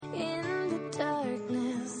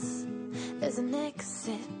there's an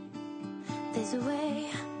exit, there's a way.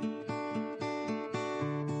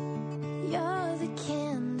 You're the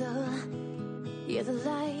candle, you're the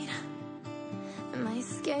light, my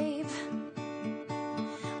escape.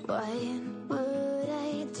 What would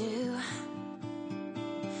I do?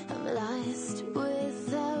 I'm lost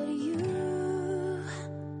without you.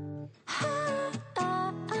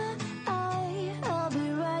 I'll be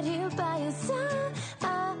right here by your side.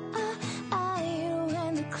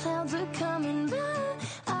 When the clouds are coming by,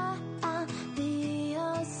 I'll be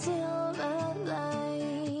your silver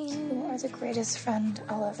line. You are the greatest friend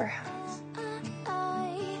I'll ever have.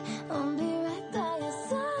 I'll be right by your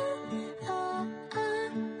side.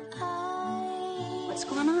 What's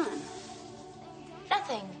going on?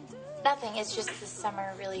 Nothing. It's just this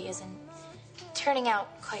summer really isn't turning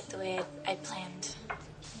out quite the way I planned.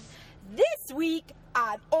 This week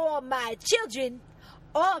on All My Children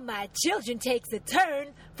takes a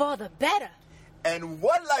turn for the better. And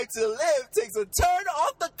One Life to Live takes a turn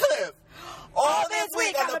off the cliff. All this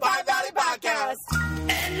week on the Pine Valley Podcast.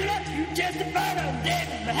 Angela, you justified on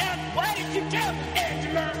David's behalf. Why did you tell me,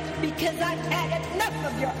 Angela? Because I've had enough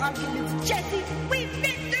of your arguments, Jesse. We've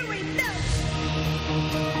been through enough.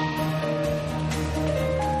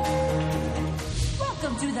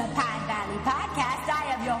 Welcome to the Pine Valley Podcast.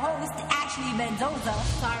 I am your host, Ashley Mendoza.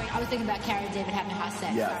 Sorry, I was thinking about Karen and David having hot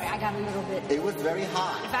sex. Yes. Sorry, I got a little bit. It was very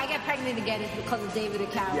hot. If I get pregnant again, it's because of David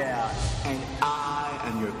and Karen. Yeah. And I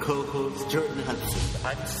am your co-host, Jordan Hudson.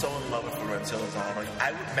 I'm so in love with Lorenzo Lozano.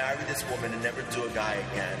 I would marry this woman and never do a guy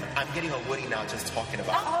again. I'm getting a Woody now just talking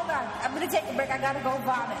about it. Hold on. I'm going to take a break. I got to go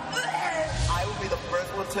vomit. I will be the first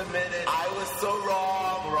one to admit it. I was so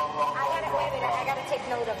wrong. I got to take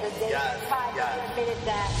note of the David time you admitted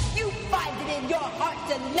that. You find it in your heart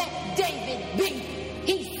to let David be.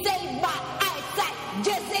 He saved my eyesight.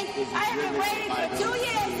 Jesse, I have been waiting for 2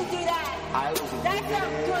 years to do that. That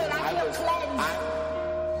felt good. I feel cleansed.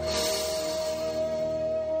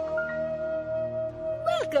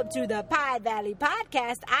 Welcome to the Pine Valley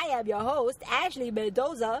Podcast. I am your host, Ashley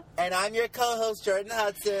Mendoza. And I'm your co-host, Jordan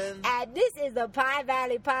Hudson. And this is the Pine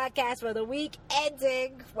Valley Podcast for the week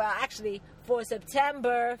ending, well, actually, for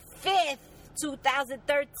September 5th,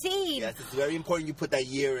 2013. Yes, it's very important you put that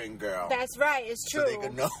year in, girl. That's right, it's true. So they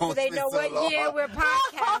can know, so they know what year we're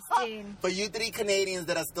podcasting. For you 3 Canadians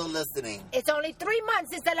that are still listening. It's only 3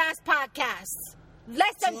 months since the last podcast.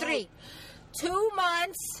 Less than 3. 2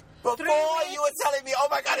 months. Before you were telling me, oh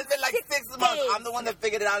my God, it's been like 6 months. days. I'm the one that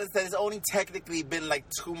figured it out and said it's only technically been like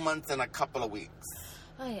 2 months and a couple of weeks.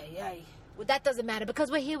 Ay. Well, that doesn't matter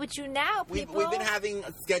because we're here with you now, people. We've been having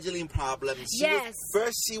scheduling problems.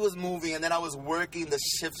 First she was moving, and then I was working the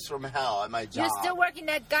shifts from hell at my job. You're still working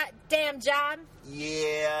that goddamn job?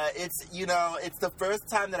 Yeah, it's the first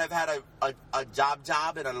time that I've had a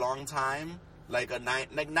job in a long time. Like not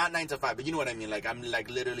 9 to 5, but you know what I mean. Like I'm like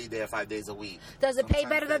literally there 5 days a week. Does it pay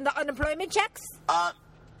better than the unemployment checks?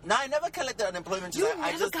 No, I never collected unemployment. You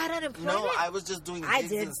never got unemployment? No, I was just doing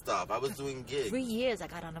gigs and stuff. I was doing gigs. 3 years I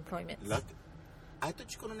got unemployment. Look, I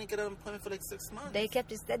thought you couldn't get unemployment for like 6 months. They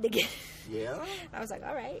kept extending it. Yeah? I was like,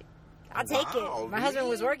 all right. I'll take it. My really? husband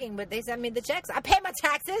was working, but they sent me the checks. I pay my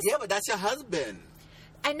taxes. Yeah, but that's your husband.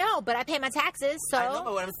 I know, but I pay my taxes, so... I know,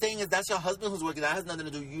 but what I'm saying is that's your husband who's working. That has nothing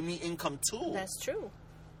to do. You need income, too. That's true.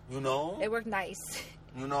 You know? It worked nice.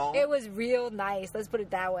 You know? It was real nice. Let's put it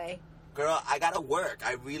that way. Girl, I gotta work.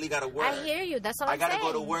 I really gotta work. I hear you. That's all I'm saying. I gotta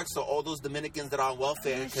go to work so all those Dominicans that are on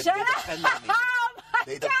welfare can Shut depend on me. Oh my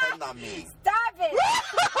They God. depend on me. Stop it.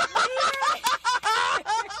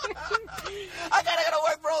 I gotta go to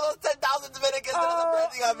work for all those 10,000 Dominicans that are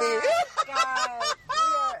depending on me. God.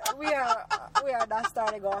 We are not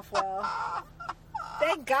starting off well.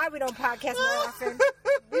 Thank God we don't podcast more often.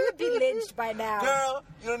 We would be lynched by now. Girl,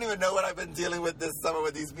 you don't even know what I've been dealing with this summer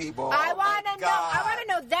with these people. I want to know. I want to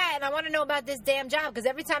know that, and I want to know about this damn job. Because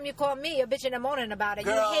every time you call me, you're bitching and moaning about it.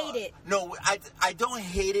 Girl, you hate it. No, I don't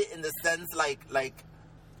hate it in the sense like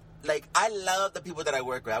I love the people that I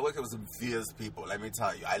work with. I work with some fierce people. Let me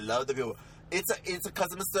tell you, I love the people. It's a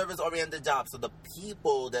customer service oriented job, so the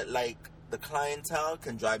people that like the clientele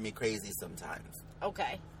can drive me crazy sometimes.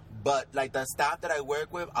 Okay. But, like, the staff that I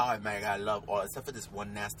work with, oh, my God, I love all, except for this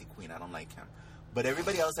one nasty queen. I don't like him. But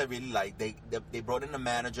everybody else I really like. They brought in a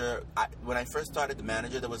manager. When I first started, the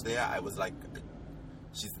manager that was there, I was like,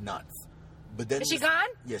 she's nuts. But then Is she gone?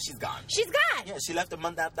 Yeah, she's gone. She's gone? Yeah, she left a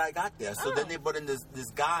month after I got there. So then they brought in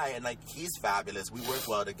this guy, and, like, he's fabulous. We work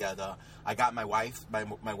well together. I got my wife,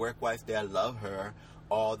 my work wife there. I love her.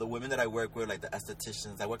 All the women that I work with, like the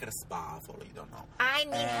estheticians, I work at a spa, for all you don't know. I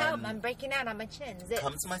need help. I'm breaking out on my chin.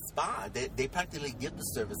 Come to my spa. They practically give the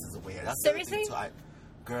services away. That's Seriously? The other thing,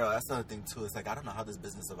 Girl, that's another thing too. It's like, I don't know how this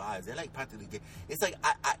business survives. They're like practically gay. It's like,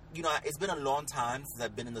 it's been a long time since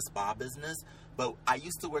I've been in the spa business, but I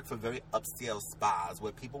used to work for very upscale spas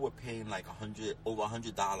where people were paying like over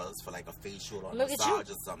 $100 for like a facial or a massage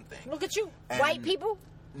or something. Look at you. And white people?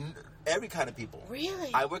 Every kind of people.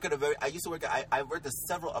 Really? I worked at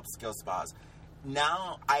several upscale spas.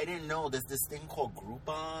 Now, I didn't know there's this thing called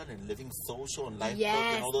Groupon and Living Social and Lifebook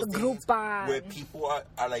and all those things Groupon. where people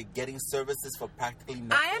are like getting services for practically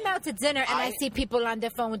nothing. I am out to dinner and I see people on their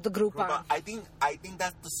phone with the Groupon. I think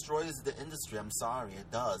that destroys the industry. I'm sorry, it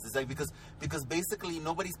does. It's like because basically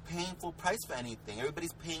nobody's paying full price for anything.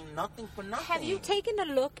 Everybody's paying nothing for nothing. Have you taken a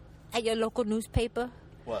look at your local newspaper?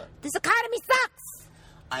 What? This economy sucks.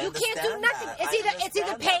 I You can't do understand nothing. that. It's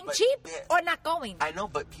either paying cheap or not going. I know,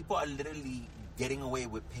 but people are literally getting away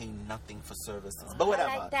with paying nothing for services. But whatever.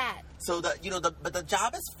 I like that. So but the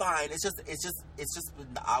job is fine. It's just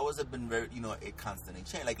the hours have been very, it constantly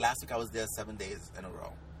change. Like last week I was there 7 days in a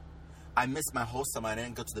row. I missed my whole summer. I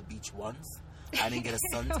didn't go to the beach once. I didn't get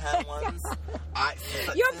a suntan once.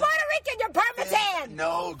 You're Puerto Rican. You're perma-tan.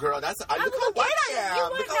 No, girl. Look how white I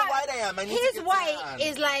am. Look how white I am. I need to His get white tan.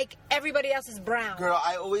 is like everybody else's brown. Girl,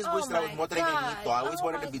 I always wish that I was more God. tregueñito. I always Oh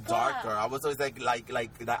wanted to my be God. darker. I was always like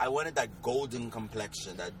that. I wanted that golden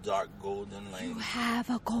complexion, that dark golden, like. You have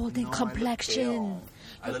a golden No, I look complexion. pale.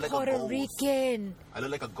 I You're look like a Puerto ghost. Rican. I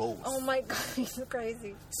look like a ghost. Oh my God, you're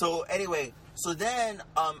crazy. So anyway, then,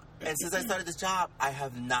 and since I started this job, I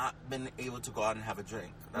have not been able to go out and have a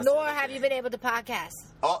drink. That's Nor the other have thing. you been able to podcast.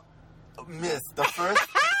 Oh, miss, the first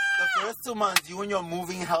 2 months, you and your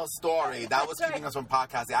moving hell story, that was keeping us from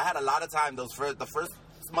podcasting. I had a lot of time. The first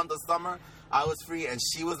month of summer, I was free, and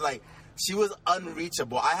she was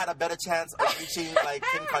unreachable. I had a better chance of reaching like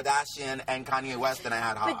Kim Kardashian and Kanye West than I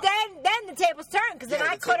had her. But then the tables turned because then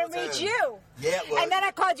Yeah, I the couldn't tables reach turned. you. Yeah, well, And then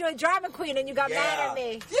I called you a drama queen and you got mad at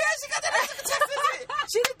me. Yeah, she got that text message.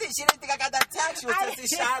 She didn't think I got that text. She was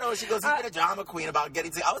texting Shadow. She goes, "You've been a drama queen about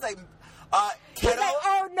getting to." I was like, She's kiddo, like,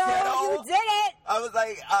 oh no, kiddo. you did it. I was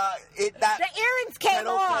like, The earrings came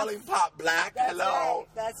kiddo off. calling pop black. That's Hello. right.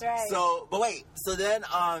 That's right. So, but wait. So then,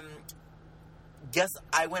 guess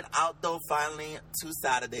I went out though finally 2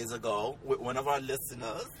 Saturdays ago with one of our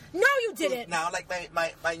listeners. No, you didn't. Now, like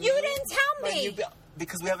my new, You didn't tell my me. new-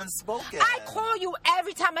 because we haven't spoken. I call you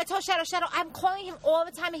every time. I told Shadow, I'm calling him all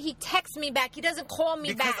the time and he texts me back. He doesn't call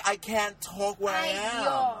me because back. I can't talk where I am.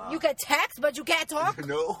 Yo, you can text, but you can't talk?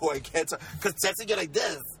 No, I can't talk. Because texting you like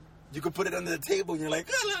this. You can put it under the table and you're like,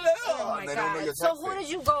 Oh my and they don't know God. you're So texting. who did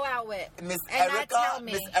you go out with? Miss And not Erica, tell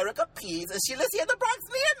me. Miss Erica Pease, and she lives here in the Bronx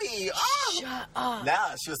near me. Oh, Shut up.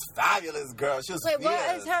 nah, she was fabulous, girl. She was Wait,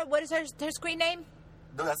 fierce. what is her screen name?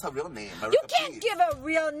 No, that's her real name. You Erica can't Pease. give a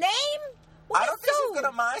real name. I don't think she's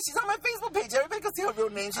gonna mind. She's on my Facebook page. Everybody can see her real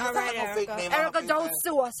name. She doesn't have no fake name. on her Erica, don't Facebook.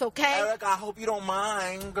 sue us, okay? Erica, I hope you don't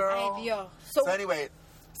mind, girl. Ay, Dios. So anyway,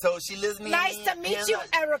 so she lives near Nice me. to meet you,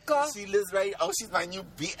 Erica. She lives right. Oh, she's my new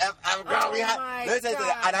BFF, girl. Oh, my let me tell you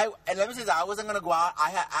God. something. And let me tell you something. I wasn't gonna go out. I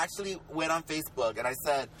had actually went on Facebook and I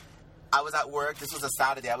said I was at work. This was a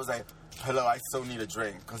Saturday. I was like, hello, I so need a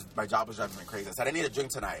drink because my job was driving me crazy. I said I need a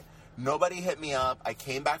drink tonight. Nobody hit me up. I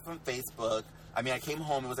came back from Facebook. I came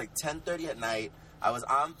home. It was like 10:30 at night. I was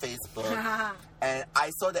on Facebook, and I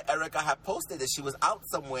saw that Erica had posted that she was out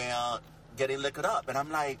somewhere getting liquored up. And I'm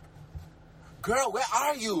like, girl, where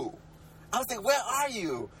are you? I was like, where are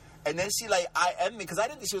you? And then she IM'd me because I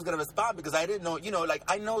didn't think she was going to respond because I didn't know,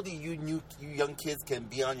 I know that you young kids can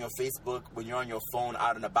be on your Facebook when you're on your phone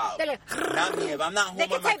out and about. They're like, not me. If I'm not home They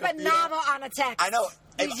can on my type a computer. novel on a text. I know.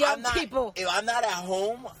 These young people. If I'm not at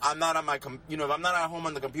home, I'm not on my if I'm not at home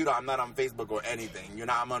on the computer, I'm not on Facebook or anything.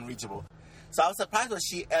 I'm unreachable. So I was surprised when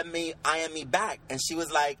she IM'd me back, and she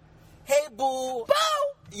was like, "Hey, boo." Boo!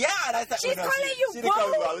 Yeah, and I said, She's calling you she didn't call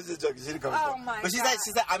me boo? boo. I was just joking. She didn't call me Oh, boo. my But she God.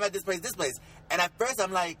 said, I'm at this place. And at first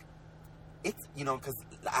I'm like, it's, because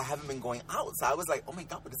I haven't been going out. So I was like, oh my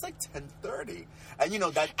God, but it's like 10:30. And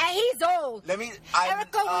that. And he's old. Let me.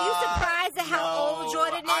 Erica, were you surprised at how old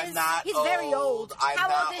Jordan is? I'm not He's very old. I'm how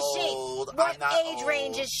not old is she? old. What I'm not age old.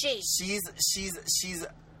 range is she? She's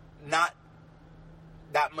not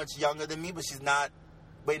that much younger than me, but she's not.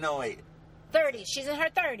 Wait. 30. She's in her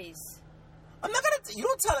 30s. I'm not gonna. You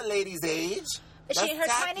don't tell a lady's age. Is she in her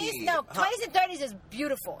That's 20s? tacky. No, Huh. 20s and 30s is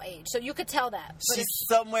beautiful age, so you could tell that. But She's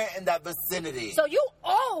somewhere in that vicinity. so you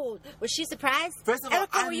old. Was she surprised? First of all,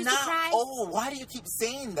 Erica, were I'm you not surprised? old. Why do you keep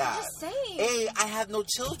saying that? just saying. A, I have no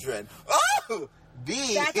children. Oh!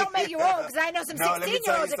 B. That don't make you old, because I know some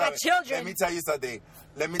 16-year-olds that got children. Let me tell you something.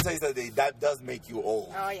 That does make you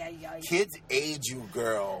old. Oh, yeah. Kids age you,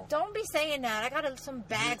 girl. Don't be saying that. I got some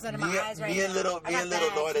bags under my eyes right now. Me and little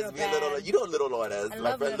Lourdes. You know little Lourdes.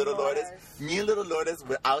 My friend Little Lourdes. Me and Little Lourdes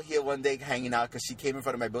were out here one day hanging out because she came in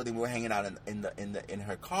front of my building. We were hanging out in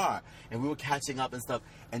her car, and we were catching up and stuff.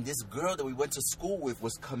 And this girl that we went to school with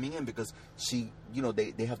was coming in because she,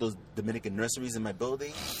 they have those Dominican nurseries in my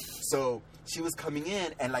building. So she was coming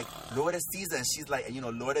in, and like Lourdes sees her, and she's like,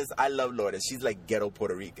 Lourdes, I love Lourdes. She's like ghetto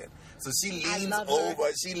Puerto Rican. So she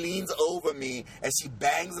leans over me, and she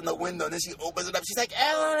bangs on the window, and then she opens it up. She's like,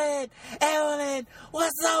 Evelyn,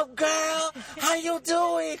 what's up, girl? How you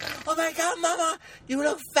doing? Oh my God, Mama, you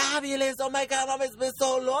look fabulous. Oh my God, Mama, it's been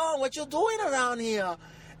so long. What you doing around here?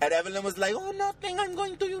 And Evelyn was like, oh, nothing. I'm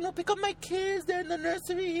going to, pick up my kids. They're in the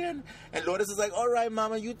nursery. And Lourdes is like, all right,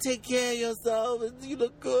 Mama, you take care of yourself. You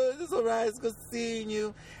look good. It's all right. It's good seeing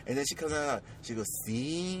you. And then she comes out. She goes,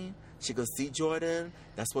 see? She goes, see, Jordan?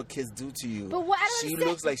 That's what kids do to you. But what she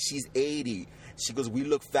looks like she's 80. She goes, we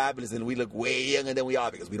look fabulous and we look way younger than we are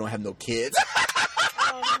because we don't have no kids.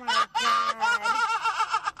 Oh, my God.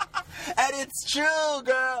 And it's true,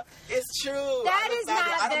 girl. It's true. That is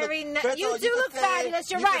not very nice. You do look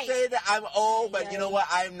fabulous. You're right. You can say that I'm old, but you know what?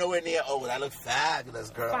 I'm nowhere near old. I look fabulous,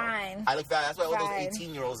 girl. Fine. I look fabulous. That's why all those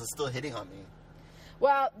 18-year-olds are still hitting on me.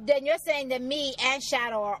 Well, then you're saying that me and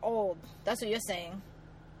Shadow are old. That's what you're saying.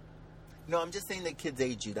 No, I'm just saying that kids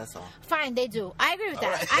age you. That's all. Fine, they do. I agree with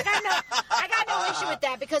that. Right. I got no issue with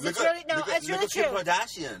that because it's really true. Kim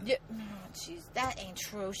Kardashian. That ain't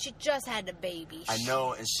true. She just had a baby. I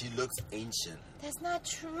know, and she looks ancient. That's not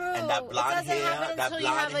true. And that blonde hair,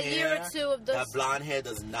 a year or two of those. That blonde hair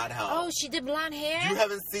does not help. Oh, she did blonde hair? You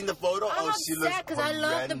haven't seen the photo? She looks horrendous. because I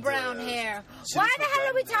love the brown hair. Why the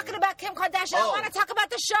hell are we talking about Kim Kardashian? I want to talk about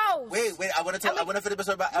the shows. Wait. I want to finish the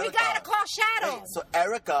story about Erica. We got to call Shadow. Hey, so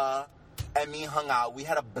Erica and me hung out. We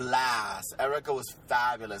had a blast. Erica was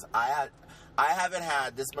fabulous. I haven't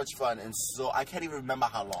had this much fun, and so I can't even remember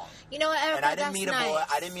how long. You know what, Erica? And I didn't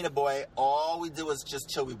meet a boy. All we did was just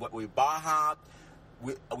chill. We bar hopped.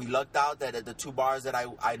 We lucked out that at the two bars that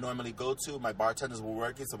I normally go to, my bartenders were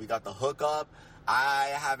working, so we got the hookup.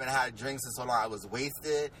 I haven't had drinks in so long. I was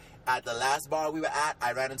wasted. At the last bar we were at,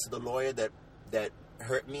 I ran into the lawyer that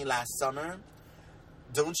hurt me last summer.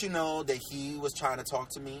 Don't you know that he was trying to talk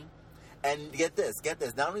to me? And get this.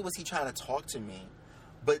 Not only was he trying to talk to me,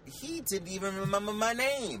 but he didn't even remember my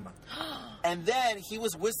name. And then he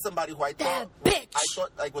was with somebody who I thought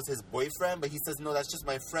was his boyfriend, but he says, no, that's just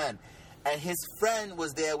my friend. And his friend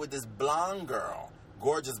was there with this blonde girl,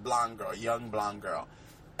 gorgeous blonde girl, young blonde girl.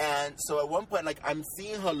 And so at one point, I'm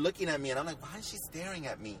seeing her looking at me, and I'm like, why is she staring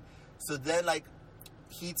at me? So then,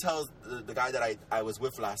 he tells the guy that I was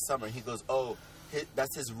with last summer, he goes, oh,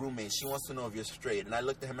 that's his roommate. She wants to know if you're straight. And I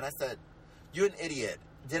looked at him and I said, you're an idiot.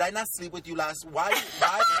 Did I not sleep with you last? Why?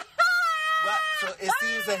 So it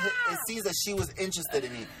seems that she was interested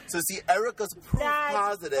in me. So see, Erica's proof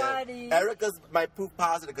positive. Funny. Erica's my proof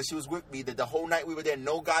positive because she was with me. That the whole night we were there,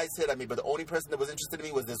 no guys hit at me, but the only person that was interested in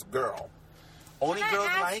me was this girl. Only girls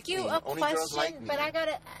like me. Only girls like me. But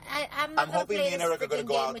I'm hoping me and Erica are going to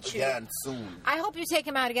go out again soon. I hope you take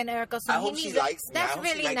him out again, Erica. I hope she likes me. That's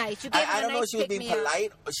really nice. I don't know if she was being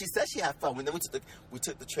polite. She said she had fun. Then we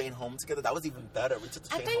took the train home together. That was even better. We took the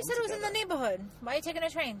train home together. I thought you said it was in the neighborhood. Why are you taking a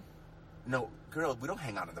train? No, girl, we don't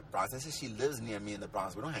hang out in the Bronx. I said she lives near me in the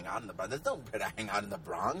Bronx. We don't hang out in the Bronx. There's no way to hang out in the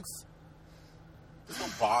Bronx. There's no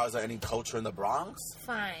bars or any culture in the Bronx.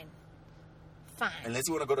 Fine. Unless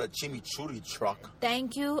you want to go to a chimichurri truck.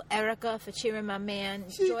 Thank you, Erica, for cheering my man,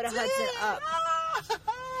 Jordan Hudson, up.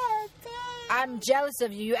 I'm jealous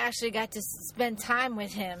of you. You actually got to spend time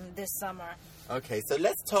with him this summer. Okay, so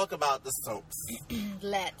let's talk about the soaps.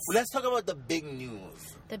 Let's talk about the big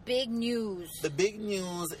news. The big news. The big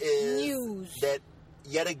news is that,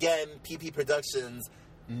 yet again, PP Productions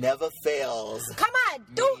never fails. Come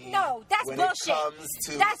on, that's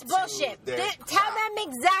bullshit. That's bullshit. Tell them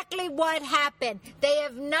exactly what happened. They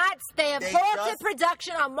have halted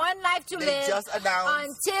production on One Life to Live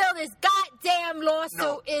until this goddamn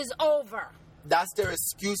lawsuit is over. That's their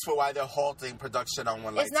excuse for why they're halting production on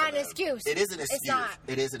One Life to Live. It's not an excuse. It is an excuse. It's not.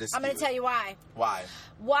 It is an excuse. I'm going to tell you why. Why?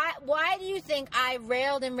 Why do you think I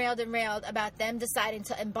railed about them deciding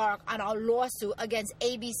to embark on a lawsuit against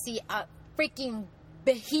ABC, a freaking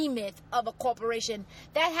behemoth of a corporation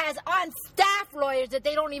that has on staff lawyers that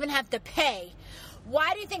they don't even have to pay?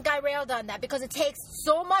 Why do you think I railed on that? Because it takes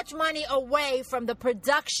so much money away from the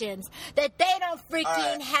productions that they don't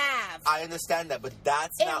freaking have. I understand that, but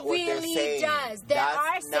that's not what they're saying. It really does. They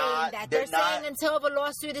are saying that. They're saying until the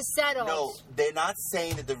lawsuit is settled. No, they're not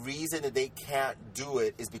saying that the reason that they can't do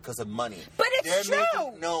it is because of money. But it's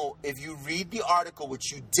true. No, if you read the article,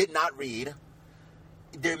 which you did not read,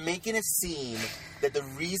 they're making it seem that the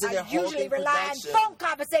reason they're holding usually rely on phone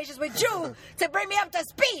conversations with you to bring me up to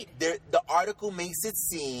speed. The article makes it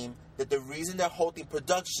seem that the reason they're holding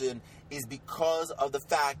production is because of the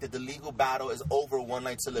fact that the legal battle is over One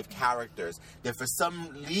Life to Live characters. That for some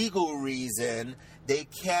legal reason, they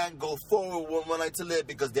can't go forward with One Life to Live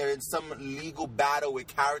because they're in some legal battle with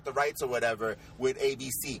character rights or whatever with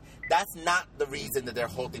ABC. That's not the reason that they're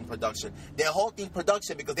holding production. They're holding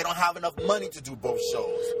production because they don't have enough money to do both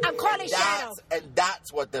shows. I'm calling Shadow. And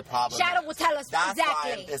that's what the problem is. Shadow will tell us that's exactly. That's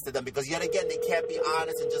why I'm pissed at them, because yet again, they can't be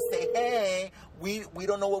honest and just say, hey, we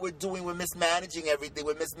don't know what we're doing. We're mismanaging everything.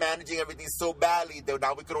 We're mismanaging everything so badly that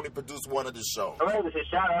now we can only produce one of the shows. Hello, this is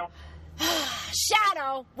Shadow.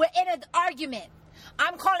 Shadow, we're in an argument.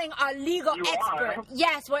 I'm calling our legal expert. Are?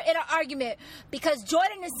 Yes, we're in an argument because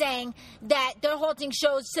Jordan is saying that they're halting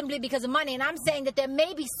shows simply because of money, and I'm saying that there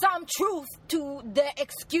may be some truth to the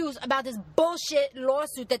excuse about this bullshit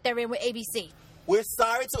lawsuit that they're in with ABC. We're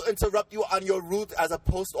sorry to interrupt you on your route as a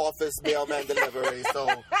post office mailman delivery. So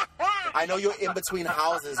I know you're in between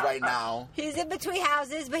houses right now. He's in between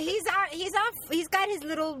houses, but he's got his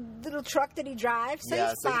little truck that he drives, so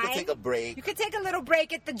he's fine. So you can take a break. You can take a little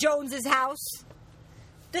break at the Joneses' house.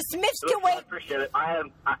 The Smiths can wait. I appreciate it. I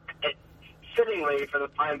am fittingly for the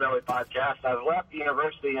Pine Belly podcast. I've left the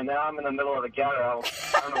university and now I'm in the middle of the ghetto.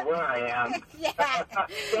 I don't know where I am. Yeah.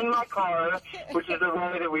 In my car, which is the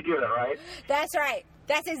way that we do it, right? That's right.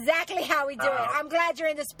 That's exactly how we do it. I'm glad you're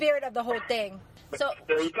in the spirit of the whole thing. So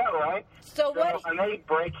there you go, right? So what? I may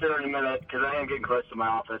break here in a minute because I am getting close to my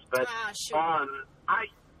office. But sure.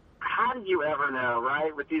 How do you ever know,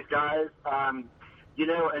 right? With these guys. You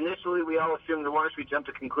know, initially we all assume the worst, we jump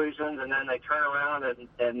to conclusions, and then they turn around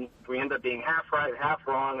and we end up being half right, half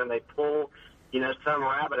wrong, and they pull, you know, some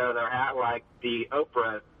rabbit out of their hat like the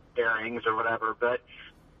Oprah airings or whatever. But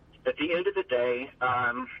at the end of the day,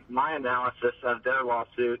 my analysis of their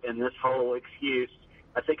lawsuit and this whole excuse,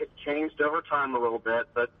 I think it's changed over time a little bit,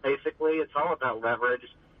 but basically it's all about leverage.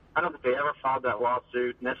 I don't think they ever filed that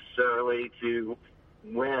lawsuit necessarily to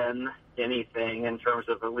win anything in terms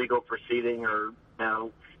of a legal proceeding or, you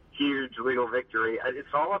know, huge legal victory. It's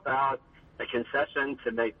all about a concession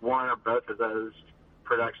to make one or both of those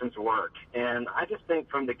productions work. And I just think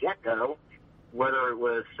from the get-go, whether it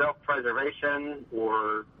was self-preservation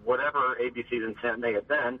or whatever ABC's intent may have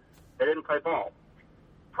been, they didn't play ball.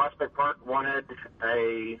 Prospect Park wanted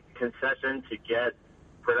a concession to get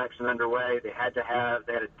production underway. They had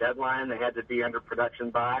a deadline they had to be under production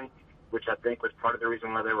by, which I think was part of the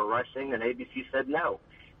reason why they were rushing, and ABC said no.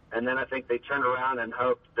 And then I think they turned around and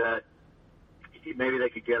hoped that maybe they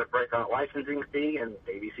could get a break on a licensing fee, and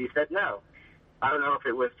ABC said no. I don't know if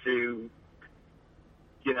it was to,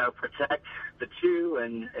 you know, protect the two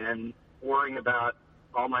and worrying about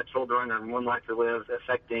All My Children and One Life to Live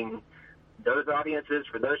affecting those audiences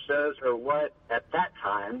for those shows or what at that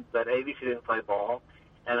time, but ABC didn't play ball.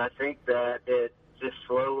 And I think that it just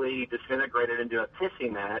slowly disintegrated into a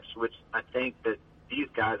pissing match, which I think that these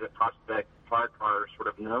guys at Prospect Park are sort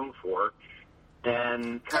of known for,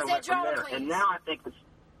 and kind of went from there. And now I think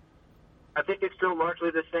it's still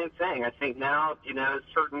largely the same thing. I think now, you know,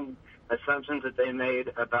 certain assumptions that they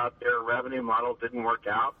made about their revenue model didn't work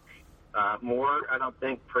out. More, I don't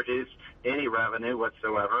think, produced any revenue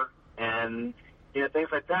whatsoever, and, you know, things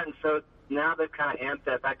like that. And so now they've kind of amped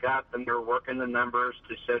that back up, and they're working the numbers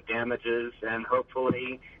to show damages and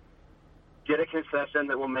hopefully get a concession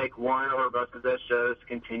that will make one or both of those shows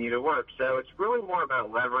continue to work. So it's really more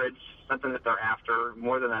about leverage, something that they're after,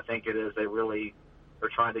 more than I think it is they really are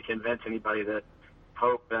trying to convince anybody that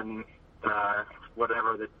Hope and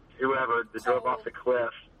whoever that drove off the cliff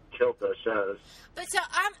killed those shows. But so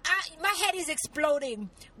my head is exploding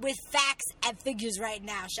with facts and figures right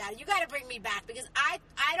now, Shadow. You got to bring me back because I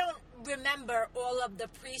don't remember all of the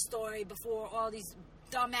pre-story before all these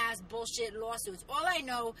dumbass bullshit lawsuits.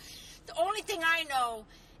 The only thing I know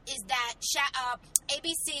is that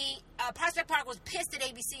ABC, Prospect Park was pissed at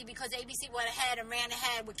ABC because ABC went ahead and ran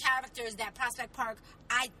ahead with characters that Prospect Park,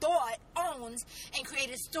 I thought, owns and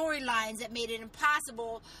created storylines that made it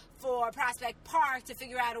impossible for Prospect Park to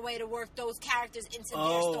figure out a way to work those characters into their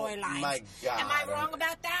storylines. Oh, my God. Am I wrong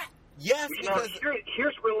about that? Yes, because...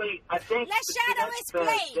 here's really, I think... Let Shadow explain.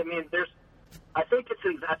 I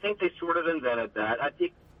think they sort of invented that. I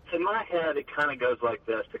think in my head, it kind of goes like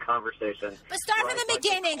this, the conversation. But start right? from the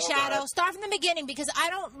beginning, Shadow. Start from the beginning, because I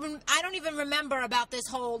don't even remember about this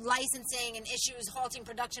whole licensing and issues, halting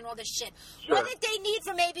production, all this shit. Sure. What did they need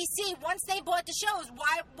from ABC once they bought the shows?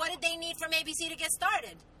 What did they need from ABC to get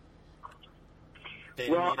started?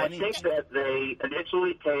 Well, I think that they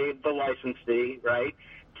initially paid the license fee, right,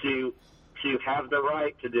 to have the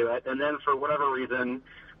right to do it, and then for whatever reason,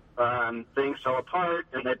 things fell apart,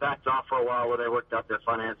 and they backed off for a while while they worked out their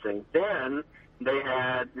financing. Then they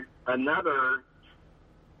had another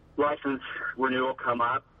license renewal come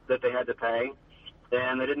up that they had to pay,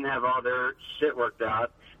 and they didn't have all their shit worked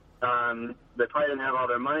out. They probably didn't have all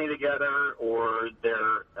their money together, or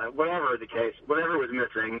their whatever the case, whatever was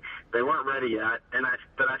missing, they weren't ready yet.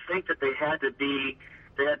 But I think that they had a due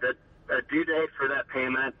date for that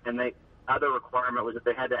payment, and other requirement was that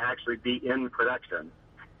they had to actually be in production.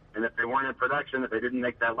 And if they weren't in production, if they didn't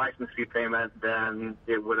make that license fee payment, then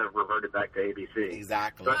it would have reverted back to ABC.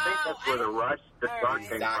 Exactly. So I think that's where the rush to start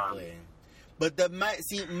came exactly. from. But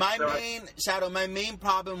my main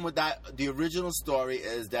problem with the original story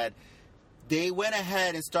is that they went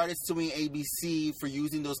ahead and started suing ABC for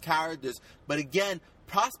using those characters. But again,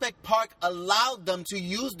 Prospect Park allowed them to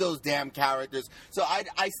use those damn characters. So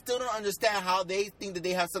I still don't understand how they think that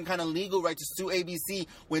they have some kind of legal right to sue ABC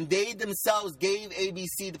when they themselves gave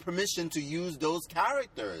ABC the permission to use those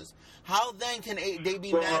characters. How then can they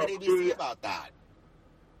be mad at ABC about that?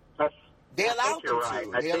 They allowed them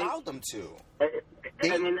to. They allowed them to.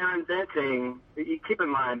 I mean, they're inventing, keep in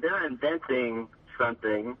mind, they're inventing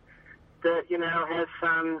something that, has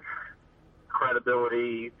some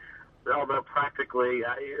credibility, although practically,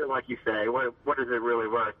 like you say, what is it really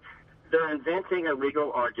worth? They're inventing a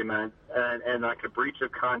legal argument and like a breach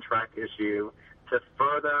of contract issue to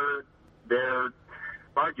further their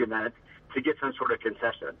argument to get some sort of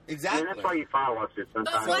concession. Exactly. I mean, that's why you file lawsuits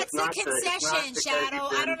sometimes. But what's the concession, Shadow?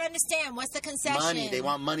 I don't understand. What's the concession? Money. They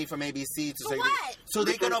want money from ABC For what? so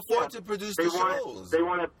they can afford to produce the shows. They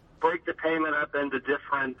want to break the payment up into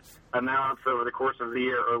different amounts over the course of the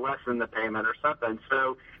year, or lessen the payment or something.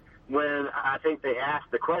 So when I think they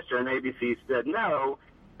asked the question, ABC said no,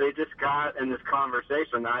 they just got in this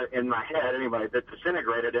conversation, in my head anyway, that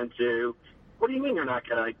disintegrated into, what do you mean you're not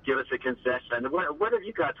going to give us a concession? What have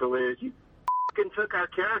you got to lose? You fucking took our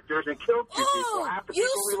characters and killed two people. Half the you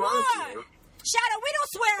people we love swore! Shadow, we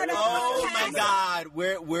don't swear on the Oh podcast. my God,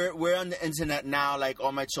 we're on the internet now, like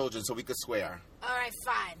all my children, so we could swear. All right,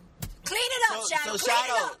 fine. Clean it up, Shadow. Clean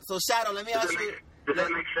it up. So Shadow, let me ask you. Does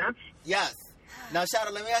that make sense? Yes. Now,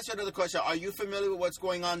 Shadow, let me ask you another question. Are you familiar with what's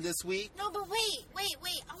going on this week? No, but wait.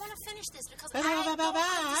 I want to finish this because I don't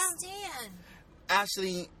understand.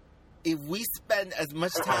 Actually, if we spend as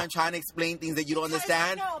much time trying to explain things that you don't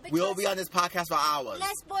understand, we'll be on this podcast for hours.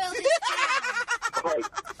 Let's boil this down.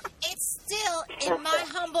 It's still, in my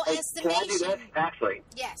humble Can I do estimation. this? Actually.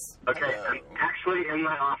 Yes. Okay, I'm actually in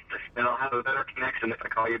my office, and I'll have a better connection if I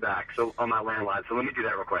call you back, so on my landline. So let me do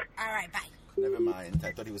that real quick. All right, bye. Never mind.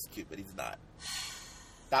 I thought he was cute, but he's not.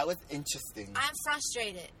 That was interesting. I'm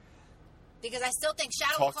frustrated because I still think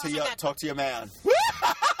Shadow will call her back. Talk to your man.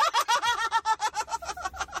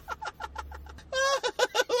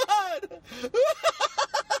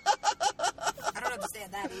 I don't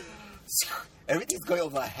understand that either. Everything's going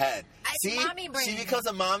over her head. See, mommy brain. she becomes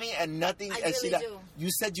a mommy and nothing. I and really do. You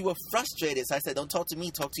said you were frustrated, so I said, "Don't talk to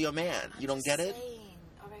me. Talk to your man." You don't get it.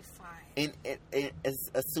 All right, fine. It's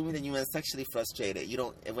assuming that you were sexually frustrated. You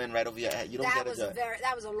don't. It went right over your head. You don't That get was it.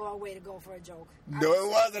 that was a long way to go for a joke. No, it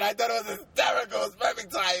wasn't. I thought it was hysterical. It was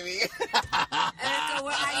perfect timing. Erica,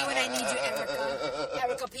 where are you when I need you, Erica?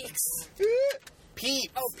 Erica Peaks.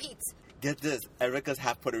 Peeps. Oh, Pete's. Get this. Erica's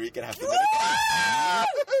half Puerto Rican, half Dominican.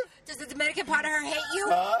 Does the Dominican part of her hate you?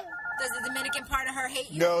 Huh? Does the Dominican part of her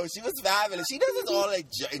hate you? No, she was fabulous. She does this all like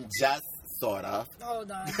in jest, sort of.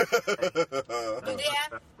 Hold on. You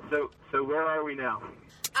there? So where are we now?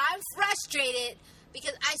 I'm frustrated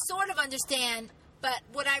because I sort of understand, but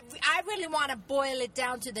what I really want to boil it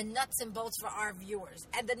down to the nuts and bolts for our viewers.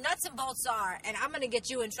 And the nuts and bolts are, and I'm going to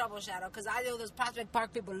get you in trouble, Shadow, because I know those Prospect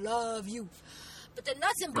Park people love you. But the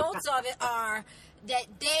nuts and bolts of it are that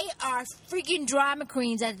they are freaking drama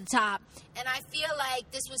queens at the top. And I feel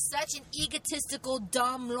like this was such an egotistical,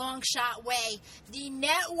 dumb, long shot way. The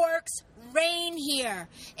networks reign here.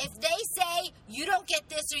 If they say you don't get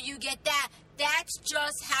this or you get that, that's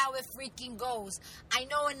just how it freaking goes. I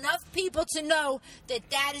know enough people to know that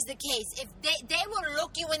that is the case. If they will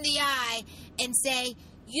look you in the eye and say,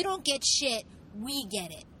 you don't get shit, we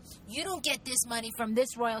get it. You don't get this money from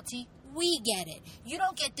this royalty, we get it. You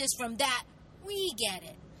don't get this from that, we get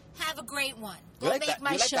it. Have a great one. Go make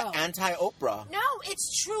my show. You're like the anti-Oprah. No,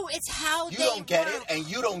 it's true. It's how You they don't get work. it, and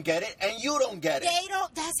you don't get it, and you don't get it. They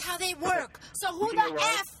don't. That's how they work. So who the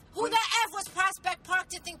F was Prospect Park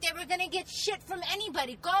to think they were gonna get shit from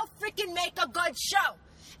anybody? Go freaking make a good show.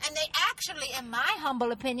 And they actually, in my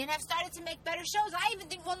humble opinion, have started to make better shows. I even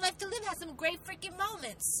think One Life to Live has some great freaking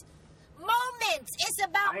moments. It's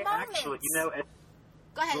about moments. Actually,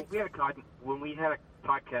 Go ahead. when we had a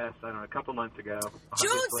podcast, I don't know, a couple months ago.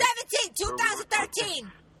 June 17,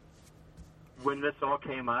 2013. When this all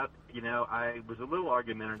came up, I was a little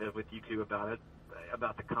argumentative with you two about it,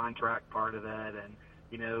 about the contract part of it, and,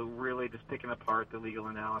 really just picking apart the legal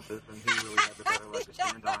analysis and who really had the better leg to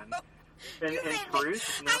stand on. And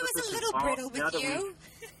Bruce, I was a little brittle with you.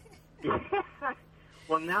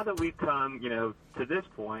 Well, now that we've come, to this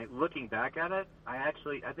point, looking back at it, I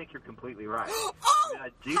think you're completely right. Oh,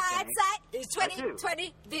 hindsight is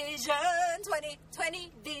 20/20 vision,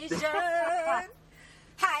 20/20 vision.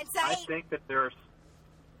 Hindsight.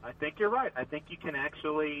 I think you're right. I think you can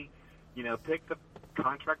actually, pick the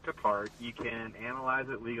contract apart. You can analyze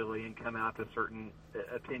it legally and come out to certain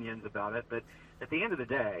opinions about it. But at the end of the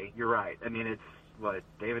day, you're right. I mean, it's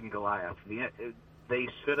David and Goliath. They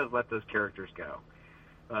should have let those characters go.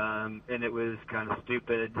 And it was kind of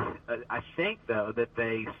stupid. I think, though, that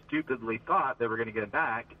they stupidly thought they were going to get it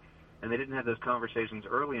back, and they didn't have those conversations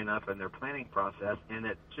early enough in their planning process, and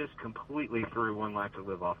it just completely threw One Life to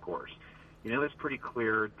Live off course. It's pretty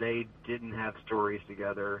clear they didn't have stories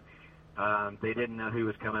together. They didn't know who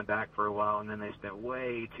was coming back for a while, and then they spent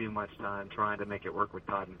way too much time trying to make it work with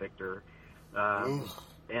Todd and Victor.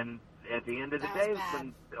 And at the end of the day,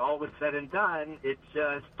 when all was said and done, it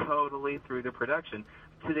just totally threw the production.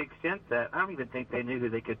 To the extent that I don't even think they knew who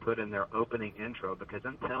they could put in their opening intro, because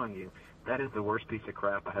I'm telling you, that is the worst piece of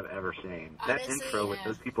crap I have ever seen. That intro with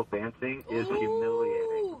those people dancing is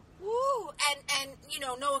humiliating. Woo! And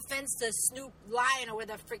no offense to Snoop Lion or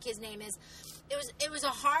whatever the frick his name is. It was a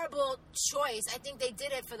horrible choice. I think they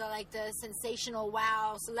did it for the sensational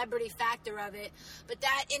wow celebrity factor of it. But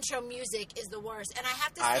that intro music is the worst. And I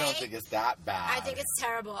have to say, I don't think it's that bad. I think it's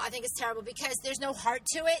terrible. Because there's no heart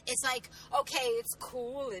to it. It's like, okay, it's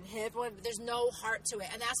cool and hip, but there's no heart to it.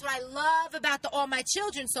 And that's what I love about the All My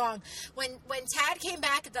Children song. When Tad came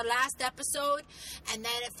back at the last episode, and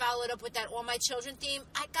then it followed up with that All My Children theme,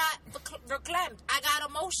 I got verklempt. I got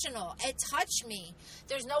emotional. It touched me.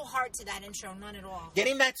 There's no heart to that intro. None at all.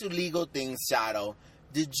 Getting back to legal things, Shadow,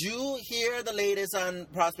 did you hear the latest on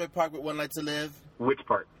Prospect Park with One Life to Live? Which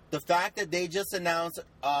part? The fact that they just announced,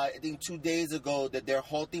 I think 2 days ago, that they're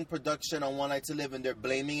halting production on One Life to Live and they're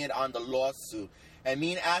blaming it on the lawsuit. And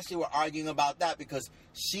me and Ashley were arguing about that because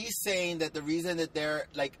she's saying that the reason that they're,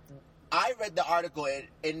 I read the article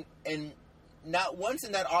and not once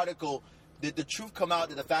in that article did the truth come out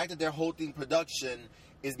that the fact that they're halting production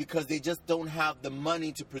is because they just don't have the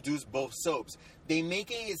money to produce both soaps. They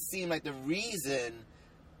making it seem like the reason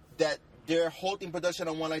that they're halting production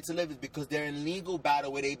on One Life to Live is because they're in legal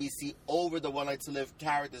battle with ABC over the One Life to Live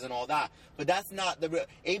characters and all that. But that's not the real.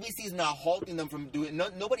 ABC's not halting them from doing.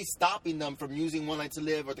 Nobody's stopping them from using One Life to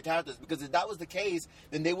Live or the characters, because if that was the case,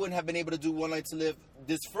 then they wouldn't have been able to do One Life to Live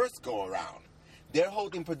this first go around. They're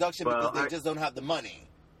halting production because they just don't have the money.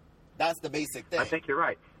 That's the basic thing. I think you're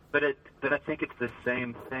right. But I think it's the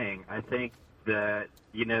same thing. I think that,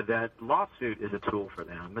 that lawsuit is a tool for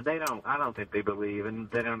them. But I don't think they believe,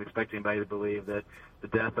 and they don't expect anybody to believe that the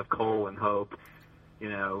death of Cole and Hope,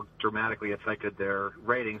 dramatically affected their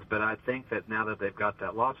ratings. But I think that now that they've got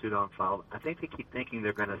that lawsuit on file, I think they keep thinking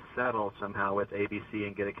they're going to settle somehow with ABC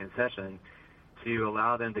and get a concession to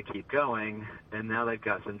allow them to keep going. And now they've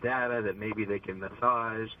got some data that maybe they can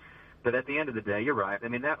massage. But at the end of the day, you're right. I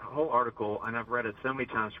mean, that whole article, and I've read it so many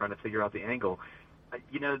times trying to figure out the angle,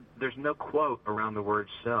 there's no quote around the word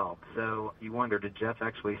sell. So you wonder, did Jeff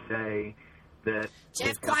actually say that...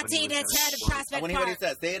 Jeff Quatinez, head of Prospect Park. I want to hear what he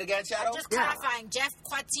says. Say it again, Shadow. I'm just clarifying. Jeff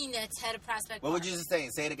Quatinez, head of Prospect Park. What would you just say?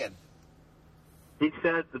 Say it again. He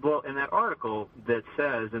said, well, in that article that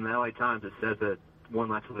says, in the LA Times, it says that One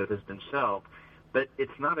Life to Live has been shelved, but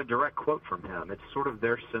it's not a direct quote from him. It's sort of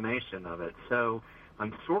their summation of it. So...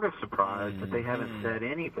 I'm sort of surprised that they haven't said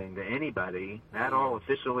anything to anybody at all,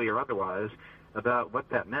 officially or otherwise, about what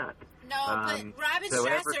that meant. No, but Robin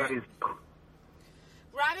Strasser...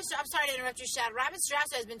 I'm sorry to interrupt you, Shad. Robin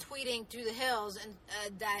Strasser has been tweeting through the hills and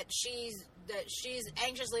that she's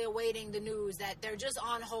anxiously awaiting the news that they're just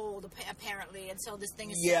on hold apparently until this thing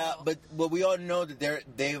is settled. but we all know that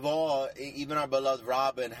they've all, even our beloved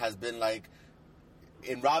Robin, has been like.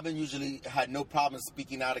 And Robin usually had no problem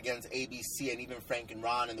speaking out against ABC and even Frank and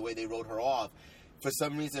Ron and the way they wrote her off. for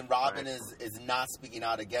some reason, Robin is not speaking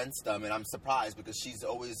out against them, and I'm surprised because she's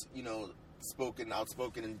always,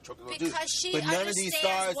 outspoken and because she but none of these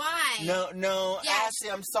stars. Why? No, Yes.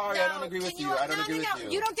 Ashley, I'm sorry, I don't agree with you. I don't agree with you.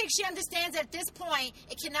 You don't think she understands that at this point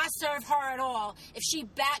it cannot serve her at all if she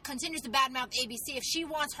continues to badmouth ABC. If she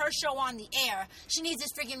wants her show on the air, she needs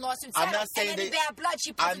this freaking lawsuit settled. I'm not saying and any that, bad blood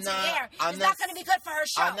she puts into the air is not going to be good for her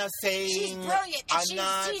show. I'm not saying she's brilliant and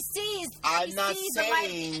she sees. I'm not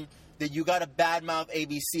saying that you got to badmouth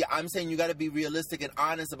ABC. I'm saying you got to be realistic and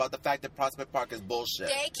honest about the fact that Prospect Park is bullshit.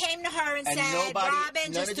 They came to her and said,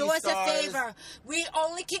 Robin, just do us a favor. We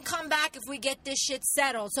only can come back if we get this shit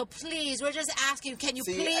settled. So please, we're just asking, can you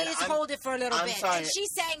please hold it for a little bit? Sorry. And she's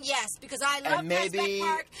saying yes, because I love Prospect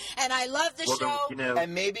Park and I love the show.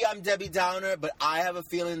 And maybe I'm Debbie Downer, but I have a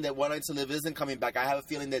feeling that One Night to Live isn't coming back. I have a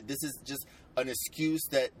feeling that this is just an excuse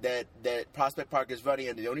that Prospect Park is running,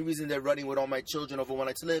 and the only reason they're running with All My Children over One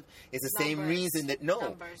Night to Live is the same reason that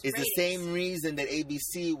the same reason that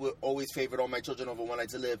ABC will always favorite All My Children over One Night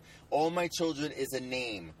to Live. All My Children is a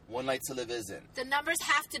name. One Night to Live isn't. The numbers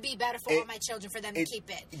have to be better for All My Children for them to keep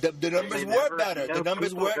it. The numbers were better. The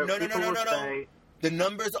numbers were no. The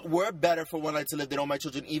numbers were better for One Night to Live than All My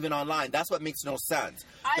Children, even online. That's what makes no sense.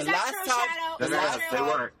 Is that true, Shadow? They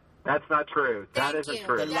weren't. That's not true. That isn't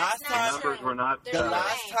true. The last time numbers were not. The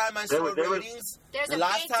last time I saw ratings. The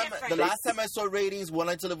last time I saw ratings, One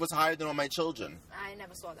Night to Live was higher than All My Children. I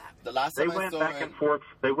never saw that. The last time I saw back and forth.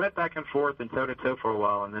 They went back and forth and toe to toe for a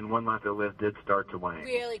while, and then One Night to Live did start to wane.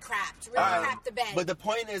 Really crapped the bed. But the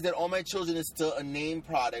point is that All My Children is still a name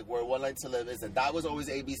product, where One Night to Live isn't. That was always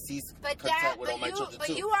ABC's content with All My Children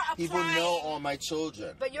too. People know All My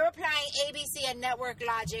Children. But you're applying ABC and network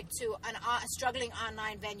logic to a struggling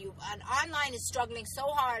online venue. An online is struggling so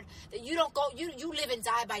hard that you don't go. You live and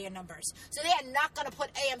die by your numbers. So they are not going to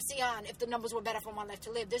put AMC on if the numbers were better for One Life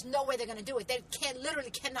to Live. There's no way they're going to do it. They literally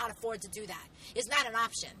cannot afford to do that. It's not an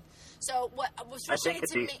option. So what's frustrating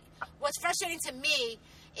to me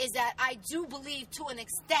is that I do believe, to an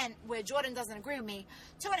extent, where Jordan doesn't agree with me,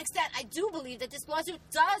 to an extent, I do believe that this lawsuit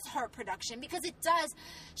does hurt production, because it does.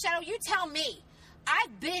 Shadow, you tell me.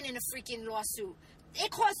 I've been in a freaking lawsuit.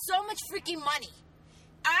 It costs so much freaking money.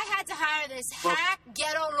 I had to hire this hack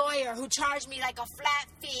ghetto lawyer who charged me like a flat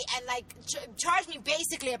fee and charged me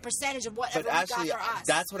basically a percentage of whatever we got for us.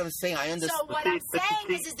 That's what I'm saying. I understand. So what I'm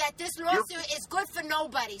saying is that this lawsuit is good for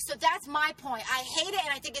nobody. So that's my point. I hate it,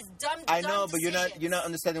 and I think it's dumb. I know, but you're not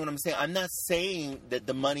understanding what I'm saying. I'm not saying that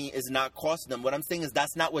the money is not costing them. What I'm saying is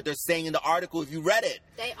that's not what they're saying in the article. If you read it,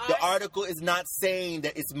 the article is not saying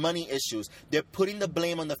that it's money issues. They're putting the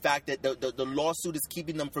blame on the fact that the lawsuit is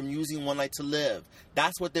keeping them from using One Night to Live.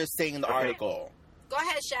 That's what they're saying in the article. Go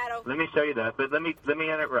ahead, Shadow. Let me show you that, but let me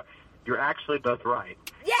interrupt. You're actually both right.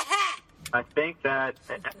 Yeah. I think that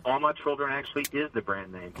All My Children actually is the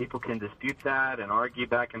brand name. People can dispute that and argue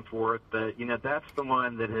back and forth, but that's the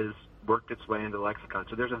one that has worked its way into lexicon.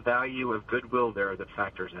 So there's a value of goodwill there that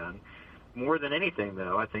factors in. More than anything,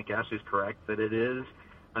 though, I think Ashley's correct that it is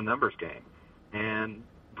a numbers game, and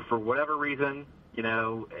for whatever reason,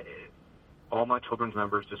 All My Children's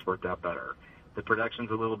numbers just worked out better. The production's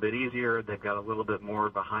a little bit easier. They've got a little bit more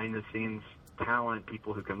behind-the-scenes talent,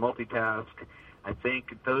 people who can multitask. I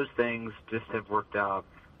think those things just have worked out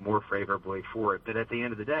more favorably for it. But at the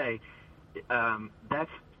end of the day, that's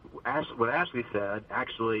what Ashley said.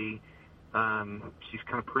 Actually, she's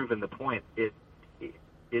kind of proven the point.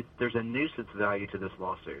 There's a nuisance value to this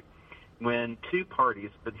lawsuit. When two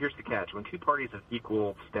parties, but here's the catch, when two parties of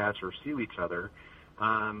equal stature sue each other,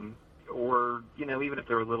 or, even if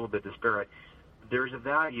they're a little bit disparate, there's a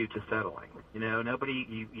value to settling.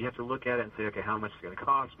 Nobody, you have to look at it and say, okay, how much is it going to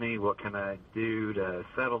cost me? What can I do to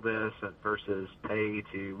settle this versus pay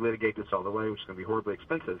to litigate this all the way, which is going to be horribly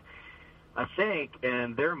expensive. I think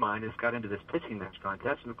in their mind it's got into this pitching match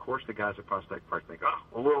contest, and of course the guys at Prospect Park think,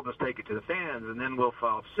 we'll just take it to the fans, and then we'll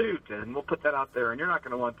file suit, and we'll put that out there, and you're not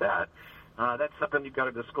going to want that. That's something you've got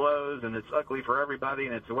to disclose, and it's ugly for everybody,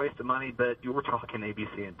 and it's a waste of money, but you were talking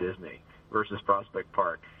ABC and Disney versus Prospect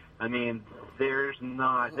Park. I mean, they're going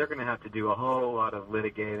to have to do a whole lot of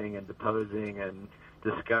litigating and deposing and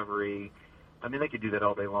discovery. I mean, they could do that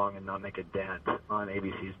all day long and not make a dent on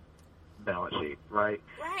ABC's balance sheet, right?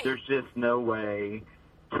 There's just no way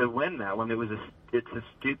to win that one. It's a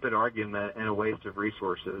stupid argument and a waste of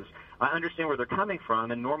resources. I understand where they're coming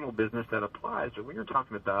from. In normal business, that applies. But when you're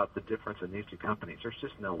talking about the difference in these two companies, there's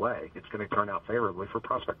just no way it's going to turn out favorably for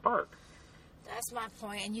Prospect Park. That's my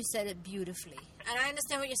point, and you said it beautifully. And I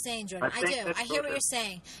understand what you're saying, Jordan. I do. I hear bullshit. what you're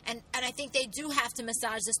saying. And I think they do have to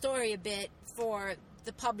massage the story a bit for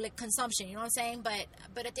the public consumption. You know what I'm saying?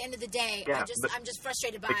 But at the end of the day, Yeah, I'm just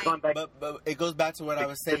frustrated by But it goes back to what I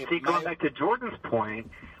was saying. See, going back to Jordan's point,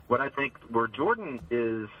 what I think where Jordan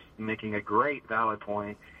is making a great valid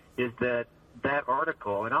point is that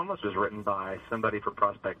article, it almost was written by somebody for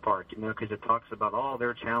Prospect Park, because it talks about all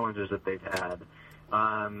their challenges that they've had,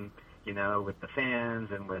 with the fans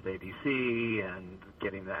and with ABC and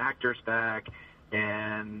getting the actors back,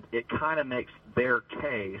 and it kind of makes their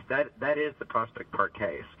case, that is the Prospect Park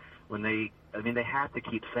case, when they have to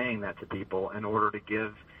keep saying that to people in order to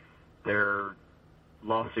give their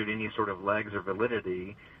lawsuit any sort of legs or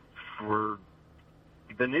validity for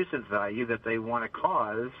the nuisance value that they want to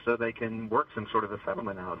cause so they can work some sort of a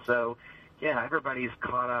settlement out. So, yeah, everybody's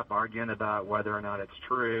caught up arguing about whether or not it's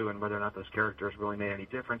true and whether or not those characters really made any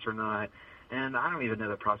difference or not. And I don't even know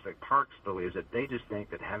that Prospect Parks believes it. They just think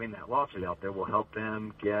that having that lawsuit out there will help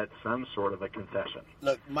them get some sort of a concession.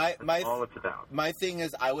 Look, That's all it's about. My thing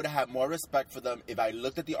is, I would have more respect for them if I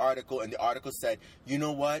looked at the article and the article said, you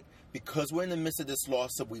know what? Because we're in the midst of this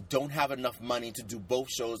lawsuit, we don't have enough money to do both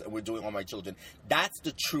shows, and we're doing All My Children. That's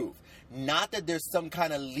the truth. Not that there's some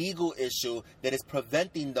kind of legal issue that is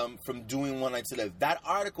preventing them from doing One Night to Live. That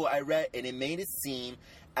article I read, and it made it seem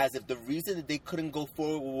as if the reason that they couldn't go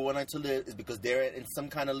forward with One Night to Live is because they're in some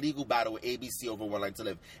kind of legal battle with ABC over One Night to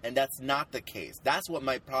Live. And that's not the case. That's what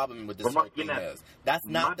my problem with this whole thing is. That's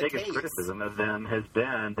not the case. My biggest criticism of them has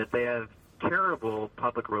been that they have terrible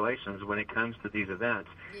public relations when it comes to these events.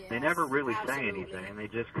 Yes, they never really say anything. They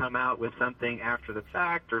just come out with something after the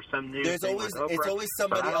fact or some news thing like Oprah. It's always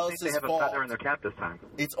somebody else's fault. They have a feather in their cap this time.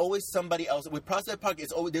 It's always somebody else. With Prospect Park,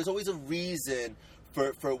 there's always a reason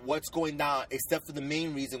for what's going down, except for the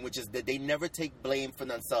main reason, which is that they never take blame for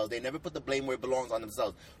themselves. They never put the blame where it belongs on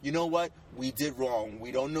themselves. You know what? We did wrong.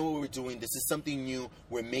 We don't know what we're doing. This is something new.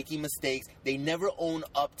 We're making mistakes. They never own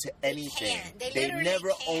up to anything. They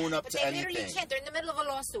never own up to anything. They can't. They're in the middle of a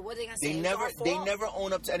lawsuit. What are they going to say? They never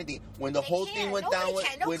own up to anything. When the whole thing went down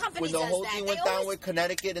with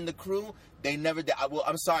Connecticut and the crew, they never did.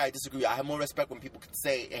 I'm sorry, I disagree. I have more respect when people can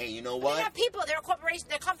say, hey, you know what? They're not people. They're a corporation.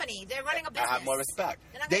 They're a company. They're running a business. I have more respect.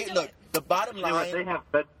 The bottom line.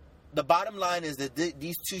 The bottom line is that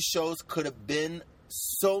these two shows could have been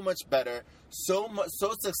so much better, so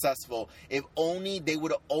successful if only they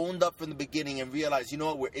would have owned up from the beginning and realized, you know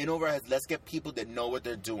what, we're in over our heads. Let's get people that know what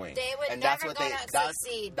they're doing. They would never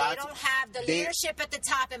succeed. They don't have the leadership at the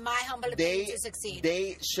top, in my humble opinion, to succeed.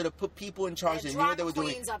 They should have put people in charge that knew what they were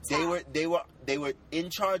doing. They were in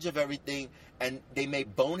charge of everything, and they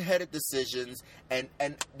made boneheaded decisions. And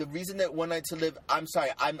the reason that One Night to Live, I'm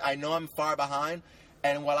sorry, I know I'm far behind.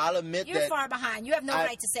 And while I'll admit you're far behind, you have no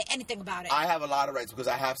right to say anything about it. I have a lot of rights because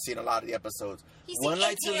I have seen a lot of the episodes. He's seen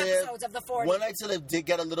 18 episodes of the 40. One Night to Live did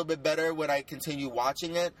get a little bit better when I continue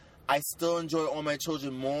watching it. I still enjoy All My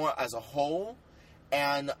Children more as a whole.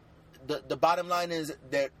 And the bottom line is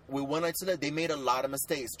that with One Night to Live, they made a lot of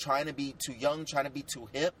mistakes. Trying to be too young, trying to be too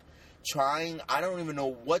hip, I don't even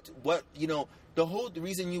know what the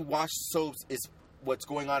reason you watch soaps is what's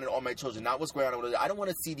going on in All My Children, not what's going on. I don't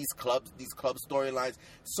want to see these club storylines.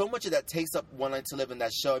 So much of that takes up One Night to Live in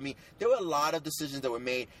that show. I mean, there were a lot of decisions that were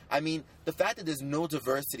made. I mean, the fact that there's no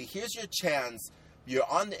diversity. Here's your chance. You're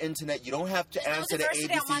on the internet. You don't have to answer the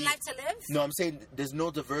ABC. On One Night to Live? No, I'm saying there's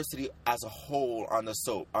no diversity as a whole on the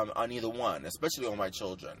soap, on either one, especially All My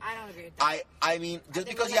Children. I don't agree with that. I mean, just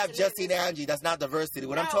because you have Jesse and Angie, that's not diversity.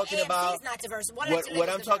 What I'm talking about is not diverse. What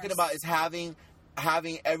I'm talking about is having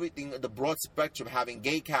everything, the broad spectrum, having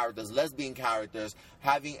gay characters, lesbian characters,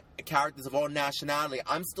 having characters of all nationality.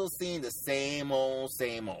 I'm still seeing the same old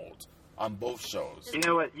on both shows. You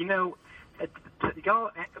know what?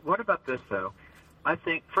 Y'all, what about this, though? I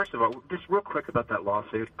think, first of all, just real quick about that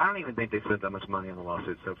lawsuit, I don't even think they spent that much money on the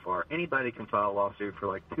lawsuit so far. Anybody can file a lawsuit for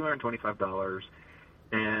like $225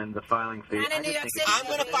 and the filing fee. I'm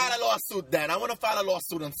going to file a lawsuit then. I want to file a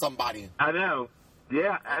lawsuit on somebody. I know.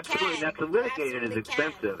 Yeah, absolutely. Now to litigate it is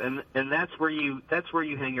expensive, and that's where you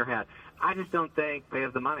hang your hat. I just don't think they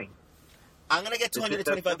have the money. I'm gonna get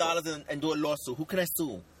 $225 and do a lawsuit. Who can I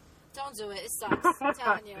sue? Don't do it. It sucks. I'm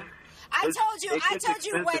telling you. I told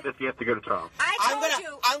you when if you have to go to trial.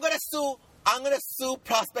 I'm gonna sue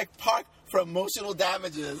Prospect Park for emotional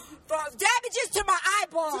damages. For damages to my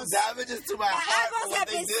eyeballs. Damages to my eyeballs have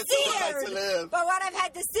been seared. But what I've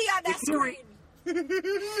had to see on that screen.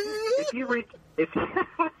 If you reach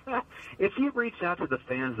out to the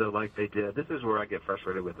fans though, like they did, this is where I get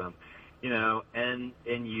frustrated with them, and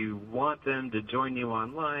you want them to join you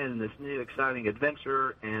online in this new exciting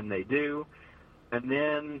adventure, and they do. and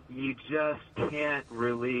then you just can't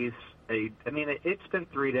release it's been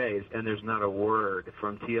 3 days, and there's not a word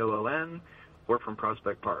from TOLN or from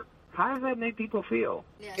Prospect Park. How does that make people feel?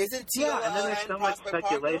 Yes. Isn't TOLN Yeah, and then there's so much Prospect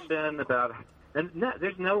speculation about... And no,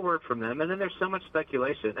 there's no word from them, and then there's so much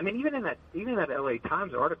speculation. I mean, even in that LA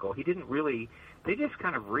Times article, he didn't really. They just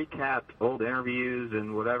kind of recapped old interviews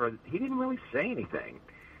and whatever. He didn't really say anything.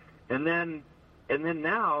 And then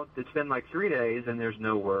now it's been like 3 days, and there's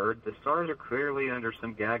no word. The stars are clearly under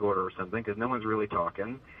some gag order or something because no one's really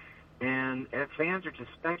talking, and fans are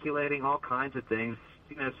just speculating all kinds of things.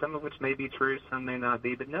 Some of which may be true, some may not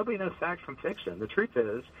be, but nobody knows fact from fiction. The truth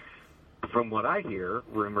is, from what I hear,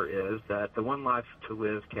 rumor is that the One Life to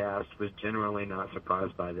Live cast was generally not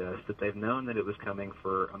surprised by this, that they've known that it was coming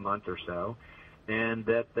for a month or so, and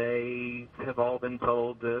that they have all been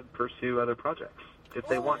told to pursue other projects if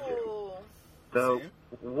they want to. So,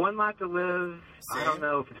 One Life to Live, I don't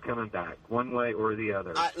know if it's coming back, one way or the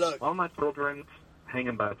other. Look, all my children's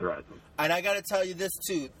hanging by threads. And I got to tell you this,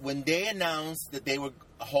 too. When they announced that they were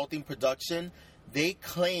halting production, they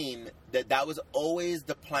claim that was always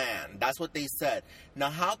the plan. That's what they said. Now,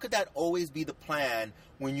 how could that always be the plan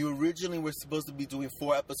when you originally were supposed to be doing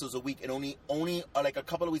 4 episodes a week, and only like a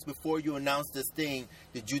couple of weeks before you announced this thing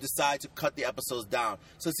did you decide to cut the episodes down?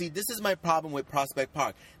 So, see, this is my problem with Prospect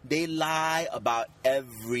Park. They lie about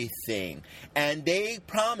everything. And they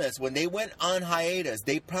promised, when they went on hiatus,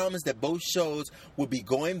 they promised that both shows would be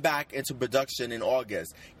going back into production in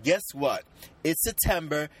August. Guess what? It's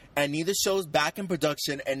September, and neither show's back in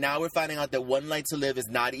production, and now we're finding out that One Life to Live is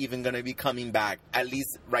not even going to be coming back, at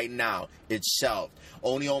least right now. It's shelved.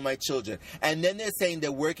 Only All My Children. And then they're saying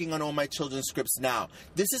they're working on All My Children's scripts now.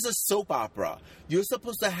 This is a soap opera. You're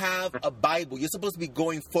supposed to have a Bible. You're supposed to be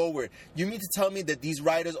going forward. You mean to tell me that these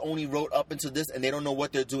writers only wrote up into this and they don't know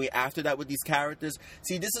what they're doing after that with these characters?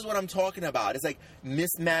 See, this is what I'm talking about. It's like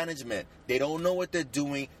mismanagement. They don't know what they're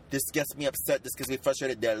doing. This gets me upset. This gets me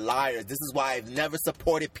frustrated. They're liars. This is why I've never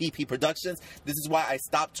supported PP Productions. This is why I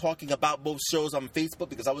stopped talking about both shows on Facebook,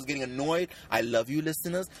 because I was getting annoyed. I love you,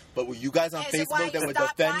 listeners, but with you guys on Facebook that were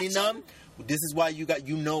defending them, this is why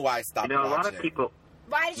why I stopped watching. A lot of people...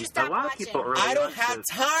 Why did you stop watching? I don't have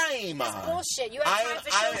time. That's bullshit. You have time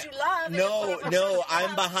for shows you love. No,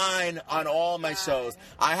 I'm behind on all my shows.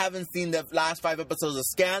 I haven't seen the last 5 episodes of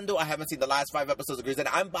Scandal. I haven't seen the last 5 episodes of Grey's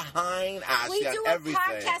Anatomy. I'm behind, Ashley, on everything.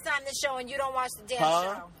 We do a podcast on the show, and you don't watch the damn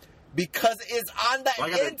show. Because it's on the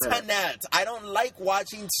internet. I don't like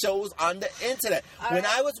watching shows on the internet. When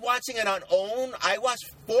I was watching it on OWN, I watched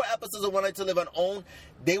 4 episodes of One Night to Live on OWN.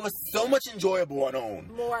 They were so much enjoyable on OWN.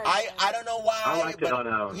 I don't know why. I liked it on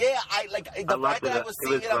OWN. Yeah, the fact that I was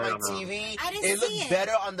seeing it on my TV, it looked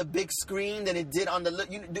better on the big screen than it did on the...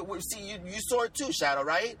 You saw it too, Shadow,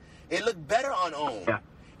 right? It looked better on OWN. Yeah.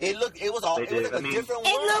 It was like a different world.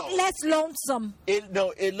 It looked less lonesome.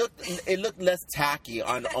 It looked less tacky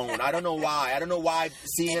on OWN. I don't know why. I don't know why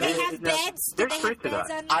seeing it. Did they have beds? Did they have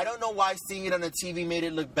beds on? I don't know why seeing it on the TV made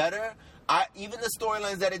it look better. Even the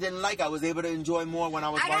storylines that I didn't like, I was able to enjoy more when I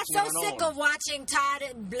was watching it on OWN. I got so sick of watching Todd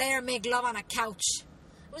and Blair make love on a couch.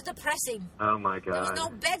 It was depressing. Oh, my God. There was no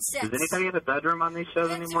bed sets. Does anybody have a bedroom on these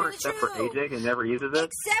shows anymore except for AJ, who never uses it?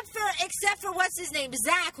 Except for what's his name?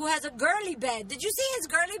 Zach, who has a girly bed. Did you see his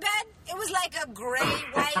girly bed? It was like a gray,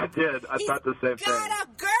 white... I did. I thought the same thing. He's got a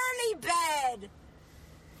girly bed.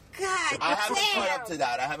 God, I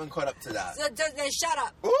haven't caught up to that. So then shut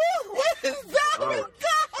up. Ooh, what is that? Shadow,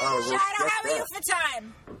 how are you for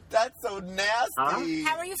time? That's so nasty.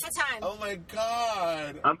 How are you for time? Oh, my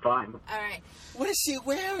God. I'm fine. All right. What is she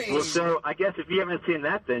wearing? Well, so I guess if you haven't seen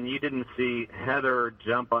that, then you didn't see Heather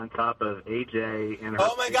jump on top of AJ and her...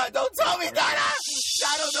 Oh, my God. Don't tell me that.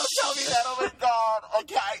 Shadow, don't tell me that. Oh, my God.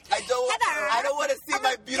 Okay, I don't want to see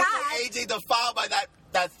my beautiful AJ defiled by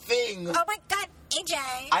that thing. Oh, my God. AJ.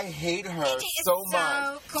 I hate her so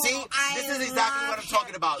much. Cool. See, this is exactly what I'm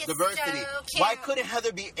talking about. Diversity. So why couldn't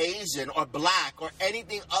Heather be Asian or black or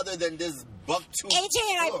anything other than this buck-tooth? AJ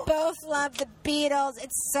and I both love the Beatles.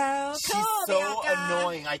 It's so cool. She's so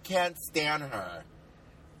annoying. I can't stand her.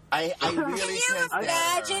 I really can't stand her. Can you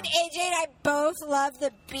imagine AJ and I both love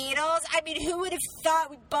the Beatles? I mean, who would have thought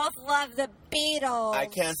we both love the Beatles? I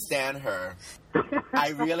can't stand her. I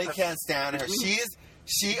really can't stand her.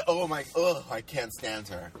 I can't stand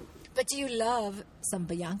her. But do you love some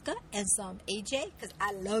Bianca and some AJ? Because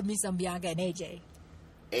I love me some Bianca and AJ.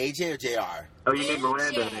 AJ or JR? Oh, you mean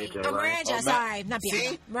Miranda and AJ, right? Miranda, sorry. Not Bianca.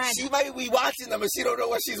 See? Miranda. She might be watching them, but she don't know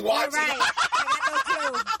what she's watching. You're right. I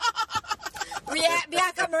got no clue.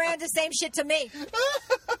 Bianca, Miranda, same shit to me.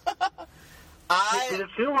 Did it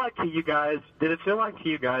feel like to you guys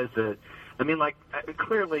that... I mean, like,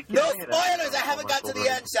 clearly... No spoilers! I haven't got to the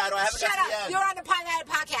end, Shadow. I haven't Shut got to the up. end. You're on the Pie Night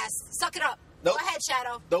podcast. Suck it up. Nope. Go ahead,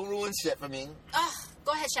 Shadow. Don't ruin shit for me.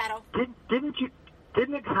 Go ahead, Shadow. Didn't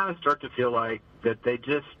it kind of start to feel like that they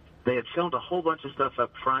had filmed a whole bunch of stuff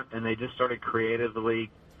up front and they just started creatively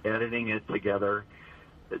editing it together?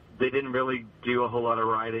 They didn't really do a whole lot of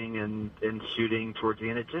writing and shooting towards the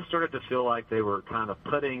end. It just started to feel like they were kind of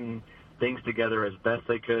putting things together as best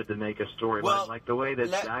they could to make a storyline. Well, like the way that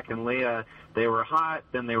Zach and Leah, they were hot,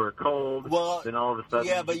 then they were cold, then all of a sudden...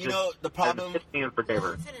 Yeah, but you know, the problem...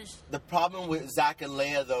 The problem with Zach and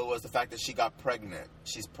Leia, though, was the fact that she got pregnant.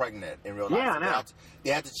 She's pregnant in real life. Yeah, I know.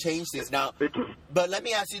 They had to change things. Now, but let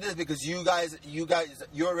me ask you this, because you're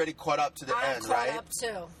already caught up to the end, right? I'm caught up,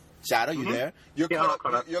 too. Shadow, you there? You're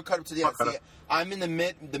caught up. You're caught up to the end. Caught See, up. I'm in the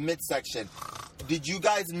mid section. Did you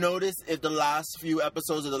guys notice if the last few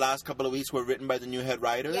episodes of the last couple of weeks were written by the new head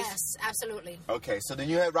writers? Yes, absolutely. Okay, so the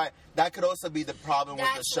new head writer, that could also be the problem with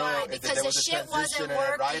the show, right, is because that there the was a shit transition wasn't in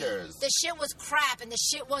working. writers. The shit was crap, and the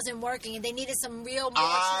shit wasn't working, and they needed some real more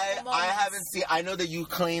I moments. haven't seen. I know that you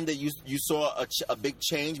claimed that you saw a big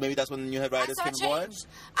change. Maybe that's when the new head writers came aboard.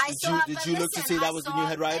 Did you look to see that was the new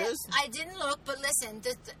head writers? I didn't look, but listen,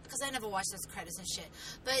 because I never watched those credits and shit.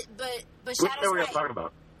 But Which Shadow's show are we right. talking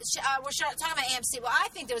about? We're talking about AMC. Well, I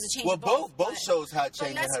think there was a change. Well, in both shows had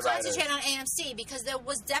change in let's head writers. concentrate on AMC because there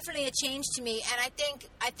was definitely a change to me, and I think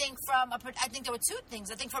there were two things.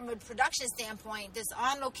 I think from a production standpoint, this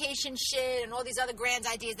on-location shit and all these other grand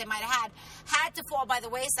ideas they might have had to fall by the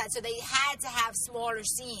wayside, so they had to have smaller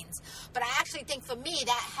scenes. But I actually think for me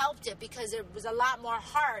that helped it because there was a lot more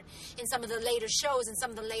heart in some of the later shows and some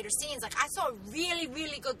of the later scenes. Like I saw really,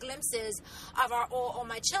 really good glimpses of all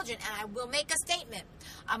my children, and I will make a statement.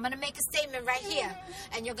 I'm going to make a statement right here,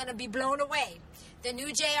 and you're going to be blown away. The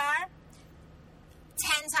new JR,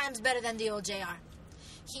 10 times better than the old JR.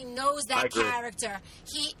 He knows that character.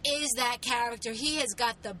 He is that character. He has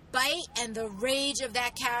got the bite and the rage of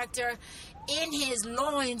that character in his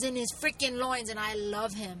loins, in his freaking loins, and I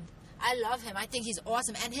love him. I love him. I think he's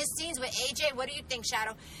awesome. And his scenes with AJ, what do you think,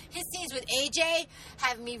 Shadow? His scenes with AJ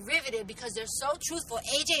have me riveted because they're so truthful.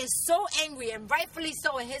 AJ is so angry, and rightfully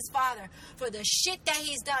so, at his father for the shit that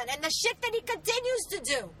he's done and the shit that he continues to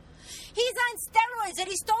do. He's on steroids that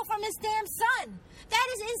he stole from his damn son. That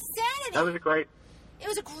is insanity. That was a great... It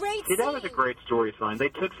was a great scene. That was a great storyline. They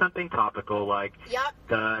took something topical like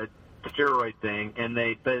the steroid thing,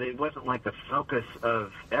 but it wasn't like the focus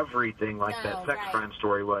of everything like that sex crime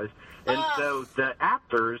story was. And so the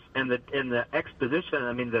actors and the exposition,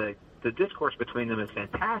 I mean, the discourse between them is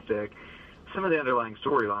fantastic. Some of the underlying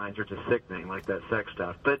storylines are just sickening, like that sex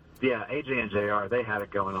stuff. But, yeah, AJ and JR, they had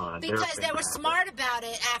it going on. Because they were smart about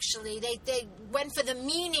it, actually. They went for the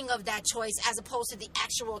meaning of that choice as opposed to the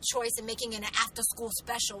actual choice and making it an after-school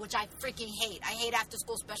special, which I freaking hate. I hate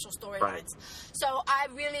after-school special storylines. Right. So I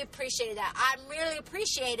really appreciated that. I'm really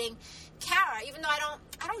appreciating Kara, even though I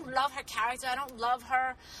don't love her character. I don't love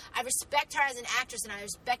her. I respect her as an actress, and I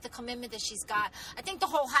respect the commitment that she's got. I think the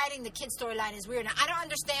whole hiding the kid storyline is weird. Now, I don't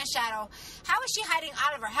understand, Shadow. How is she hiding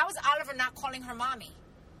Oliver? How is Oliver not calling her mommy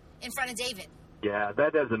in front of David? Yeah,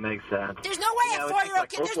 that doesn't make sense. There's no way a 4-year-old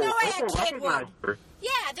kid. There's no way a kid would. Her. Yeah,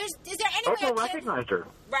 is there any way a kid recognized her?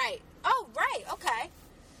 Right. Oh, right. Okay.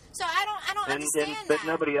 So I don't understand that. But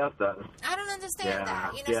nobody else does. I don't understand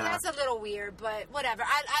that. So that's a little weird, but whatever.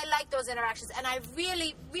 I like those interactions, and I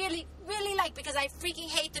really, really, really like, because I freaking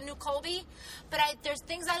hate the new Colby, but there's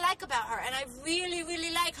things I like about her, and I really,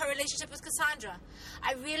 really like her relationship with Cassandra.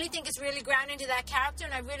 I really think it's really grounded into that character,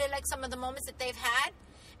 and I really like some of the moments that they've had.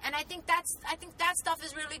 And I think that stuff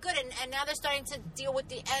is really good. And now they're starting to deal with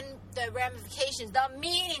the ramifications,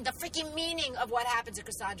 the freaking meaning of what happened to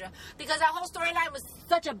Cassandra. Because that whole storyline was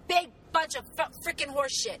such a big bunch of freaking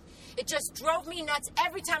horse shit. It just drove me nuts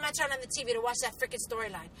every time I turn on the TV to watch that freaking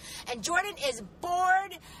storyline. And Jordan is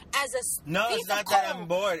bored as a No, it's not that I'm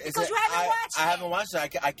bored. It's because you haven't watched it. I haven't watched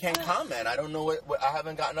it. I can't comment. I don't know what I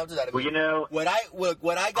haven't gotten up to that. Well, you know, what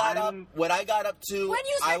I got up to. When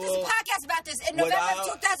you said this podcast about this in November of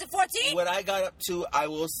 2014. What I got up to, I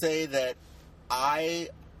will say that I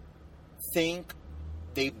think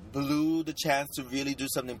they blew the chance to really do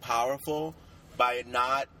something powerful by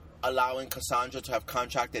not allowing Cassandra to have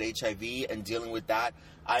contracted HIV and dealing with that.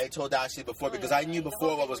 I told Ashley before, because I knew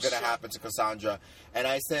before what was going to happen to Cassandra, and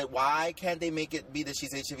I said, why can't they make it be that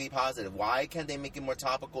she's HIV positive? Why can't they make it more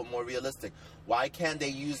topical, more realistic? Why can't they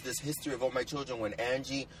use this history of all my children when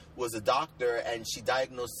Angie was a doctor and she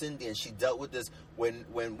diagnosed Cindy and she dealt with this when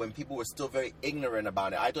people were still very ignorant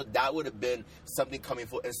about it? I thought that would have been something coming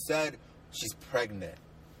forward. Instead, she's pregnant.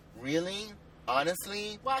 Really?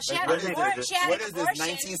 honestly, Well, she like, had what an is abortion. this? She had What an is this? abortion.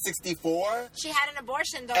 1964? She had an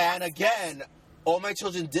abortion, though. And again, All My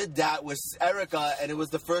Children did that with Erica, and it was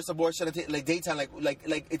the first abortion of like daytime.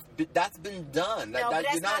 That's been done. No, but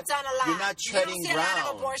that's not done a lot. You're not treading you don't see ground. a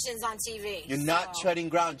lot of abortions on TV. You're not treading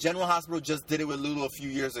ground. General Hospital just did it with Lulu a few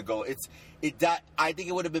years ago. I think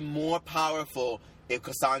it would have been more powerful if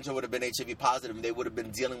Cassandra would have been HIV positive and they would have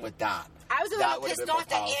been dealing with that. I was a That little would have pissed been more off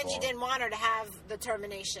that powerful. Angie didn't want her to have the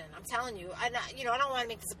termination. I'm telling you. I don't want to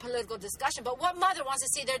make this a political discussion, but what mother wants to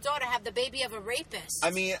see their daughter have the baby of a rapist?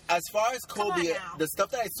 I mean, as far as Come on Kobe, now. the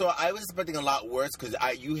stuff that I saw, I was expecting a lot worse because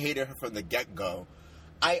you hated her from the get-go.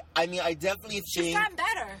 I mean, I definitely think... She's gotten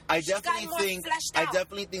better. I She's gotten more fleshed out. I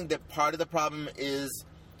definitely think that part of the problem is,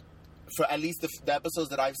 for at least the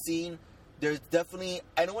episodes that I've seen, there's definitely...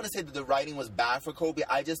 I don't want to say that the writing was bad for Kobe.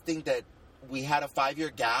 I just think that we had a 5-year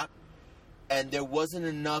gap, and there wasn't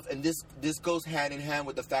enough... And this goes hand in hand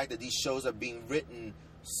with the fact that these shows are being written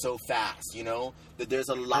so fast, you know? That there's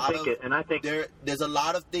a lot there's a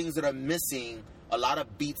lot of things that are missing, a lot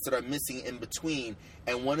of beats that are missing in between.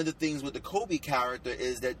 And one of the things with the Kobe character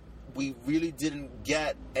is that we really didn't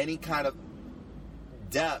get any kind of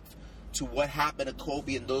depth to what happened to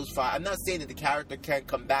Kobe in those 5. I'm not saying that the character can't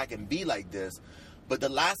come back and be like this, but the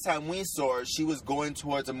last time we saw her, she was going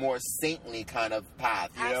towards a more saintly kind of path,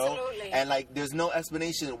 you know? Absolutely. And, like, there's no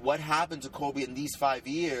explanation of what happened to Kobe in these 5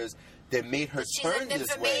 years that made her turn this way.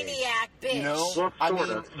 She's a nymphomaniac, bitch. You know? Well,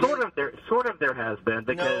 sort of there has been,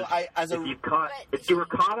 because if you were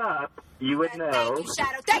caught up, you would know.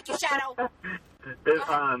 Thank you, Shadow.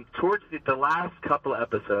 Towards the last couple of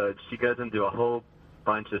episodes, she goes into a whole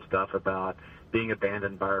bunch of stuff about being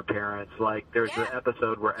abandoned by her parents. Like, there's an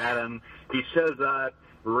episode where Adam, he shows up,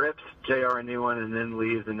 rips JR a new one, and then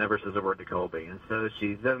leaves and never says a word to Colby. And so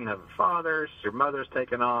she doesn't have a father, her mother's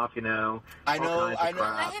taken off, you know. I know. Let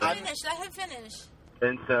him finish.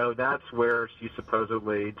 And so that's where she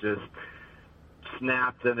supposedly just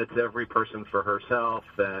snapped, and it's every person for herself.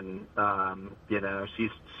 And, you know, she's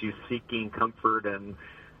seeking comfort and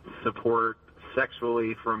support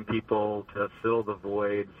sexually from people to fill the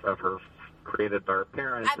void of her created by her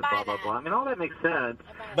parents and blah, blah, blah. I mean, all that makes sense.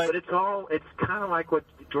 But it's kind of like what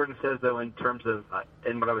Jordan says, though, in terms of,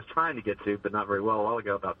 and what I was trying to get to, but not very well a while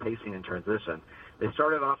ago, about pacing and transition. They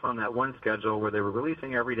started off on that one schedule where they were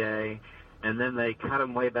releasing every day, and then they cut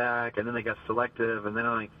them way back, and then they got selective, and then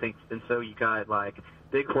and so you got, like,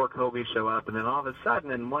 Big Four Kobe show up, and then all of a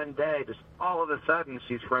sudden, in one day, just all of a sudden,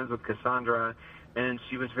 she's friends with Cassandra, and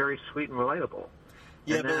she was very sweet and relatable.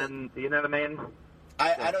 Yeah, and then, you know what I mean?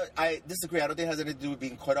 I disagree. I don't think it has anything to do with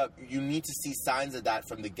being caught up. You need to see signs of that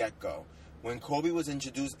from the get-go. When Kobe was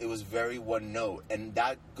introduced, it was very one note, and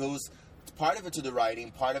that goes part of it to the writing,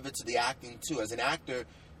 part of it to the acting too. As an actor,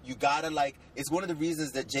 you gotta it's one of the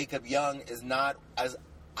reasons that Jacob Young is not as.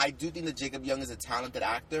 I do think that Jacob Young is a talented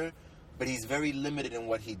actor, but he's very limited in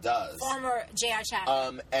what he does. Former J.I.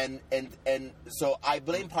 Chapman. And so I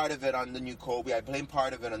blame part of it on the new Kobe. I blame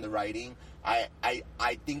part of it on the writing. I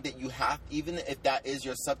think that you have, even if that is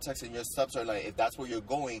your subtext and your substory, if that's where you're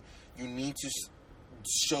going, you need to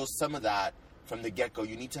show some of that from the get-go.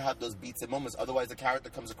 You need to have those beats and moments. Otherwise, the character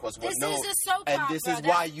comes across one note. This is a soap opera. And this is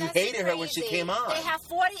why you hated her when she came on. They have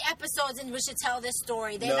 40 episodes in which to tell this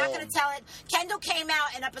story. They're not going to tell it. Kendall came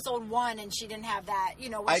out in episode 1, and she didn't have that. You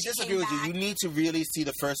know, when I disagree with you. You need to really see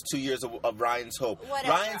the first 2 years of Ryan's Hope.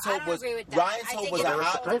 Whatever. Ryan's Hope Ryan's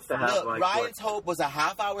Hope was a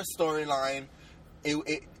half-hour storyline.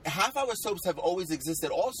 Half-hour soaps have always existed.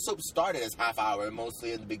 All soaps started as half-hour,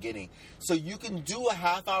 mostly in the beginning. So you can do a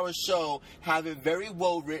half-hour show, have it very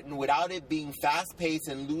well written, without it being fast-paced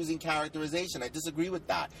and losing characterization. I disagree with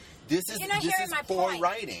that. This is poor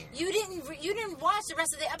writing. You didn't watch the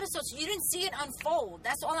rest of the episodes, so you didn't see it unfold.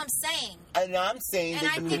 That's all I'm saying. And I'm saying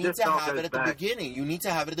that you need to have it at the beginning. You need to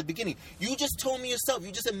have it at the beginning. You just told me yourself.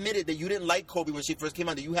 You just admitted that you didn't like Kobe when she first came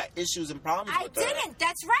out. That you had issues and problems with her. I didn't.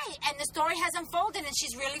 That's right. And the story has unfolded, and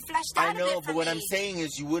she's really fleshed out. I know, but what I'm saying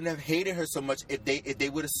is, you wouldn't have hated her so much if they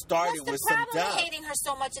would have started with some depth. What's the problem with hating her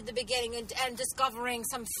so much at the beginning and discovering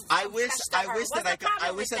some? I wish that I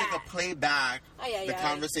could play back the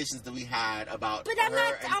conversations that we had about. But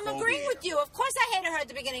I'm agreeing with you. Of course, I hated her at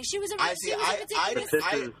the beginning. She was a I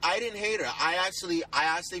didn't hate her. I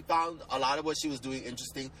actually found a lot of what she was doing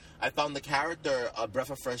interesting. I found the character a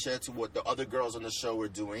breath of fresh air to what the other girls on the show were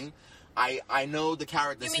doing. I know the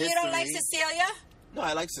character's history. You don't like Cecilia? No,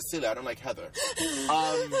 I like Cecilia. I don't like Heather. That's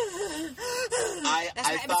my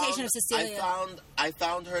imitation of Cecilia. I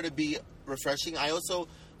found her to be refreshing. I also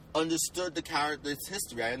understood the character's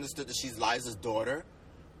history. I understood that she's Liza's daughter.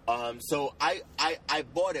 So I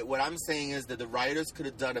bought it. What I'm saying is that the writers could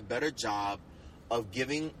have done a better job of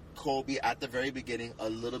giving Colby at the very beginning a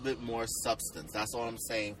little bit more substance. That's all I'm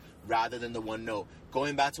saying, rather than the one note.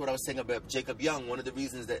 Going back to what I was saying about Jacob Young, one of the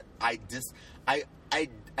reasons that I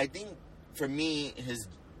think for me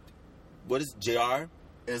what is JR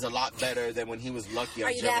is a lot better than when he was Lucky on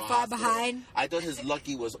Are you General that far Hospital. behind? I thought his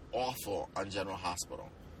Lucky was awful on General Hospital.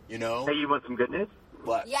 You know? Hey, you want some good news?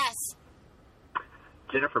 What? Yes.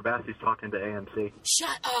 Jennifer Bassey's talking to AMC.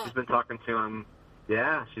 Shut up. She's been talking to him.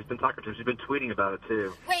 Yeah, she's been talking to him. She's been tweeting about it,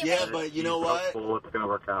 too. Yeah, but you know what? Hopeful it's going to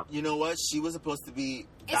work out. You know what? She was supposed to be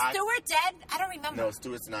Is back. Stewart dead? I don't remember. No,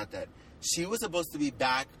 Stewart's not dead. She was supposed to be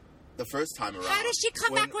back the first time around. How did she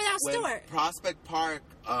come back without when Stewart? Prospect Park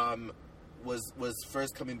was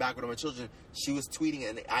first coming back with all my children. She was tweeting,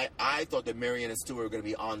 and I thought that Marianne and Stewart were going to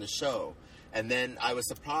be on the show, and then I was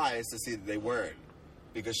surprised to see that they weren't,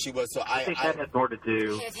 because she was. So I think that had more to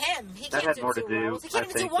do. With him, he that can't had more do to two do. roles. He can't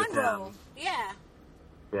even do one role. Yeah.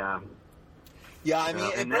 Yeah. Yeah, I mean,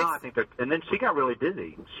 and now I think that, and then she got really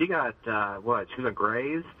busy. She got what? She was on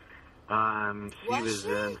Grey's. She was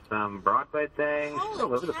in some Broadway things. She was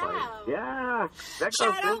all over the place. Yeah, that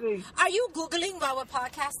girl's busy. Are you Googling while we're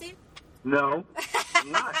podcasting? No,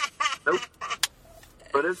 I'm not. Nope.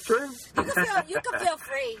 But it's true. You can feel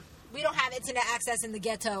free. We don't have internet access in the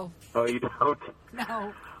ghetto. Oh, you don't?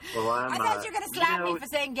 No. Well, I thought you were going to slap me for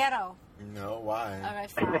saying ghetto. No, why? All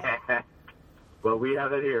right, fine. Well, we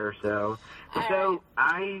have it here, so. All right.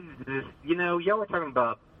 I just, y'all were talking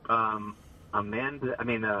about Miranda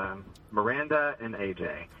and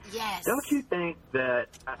AJ. Yes. Don't you think that,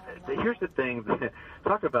 here's the thing,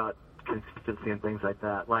 talk about consistency and things like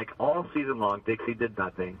that. Like, all season long, Dixie did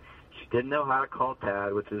nothing. She didn't know how to call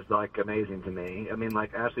Tad, which is, like, amazing to me. I mean,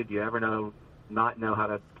 like, Ashley, do you ever not know how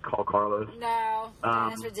to call Carlos? No,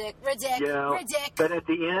 that's ridiculous. But at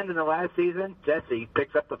the end in the last season, Jesse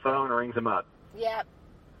picks up the phone and rings him up. Yep.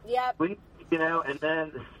 And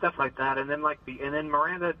then stuff like that, and then and then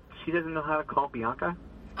Miranda, she doesn't know how to call Bianca.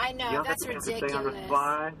 I know, that's ridiculous. On the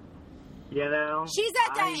fly, She's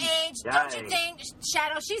at that age, don't you think,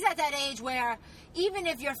 Shadow? She's at that age where even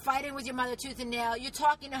if you're fighting with your mother tooth and nail, you're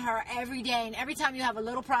talking to her every day, and every time you have a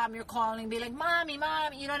little problem, you're calling, be like, "Mommy,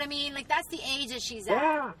 you know what I mean?" Like, that's the age that she's at.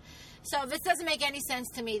 Yeah. So this doesn't make any sense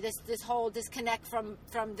to me. This whole disconnect from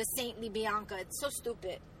the saintly Bianca. It's so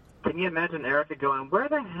stupid. Can you imagine Erica going, "Where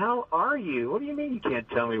the hell are you? What do you mean you can't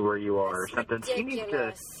tell me where you are?" Or something. They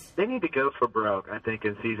need to go for broke, I think,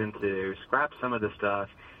 in season 2. Scrap some of the stuff.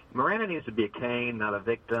 Miranda needs to be a Cain, not a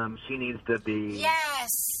victim. She needs to be... Yes!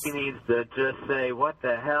 She needs to just say, what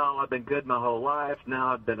the hell? I've been good my whole life.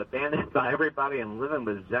 Now I've been abandoned by everybody and living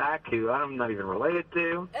with Zach, who I'm not even related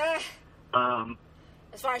to.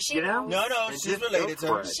 As far as she knows. No, she's related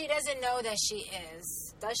to her. She doesn't know that she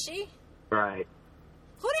is. Does she? Right.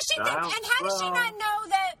 Who does she think? And how does she not know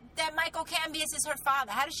that Michael Cambius is her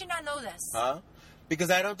father? How does she not know this? Huh?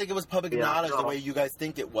 Because I don't think it was public knowledge the way you guys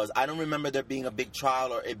think it was. I don't remember there being a big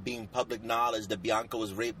trial or it being public knowledge that Bianca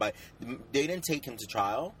was raped by. They didn't take him to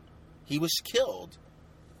trial. He was killed.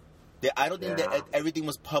 I don't think that everything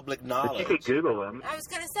was public knowledge. But you could Google him. I was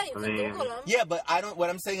going to say, you could Google him. Yeah, but what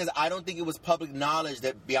I'm saying is I don't think it was public knowledge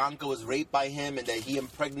that Bianca was raped by him and that he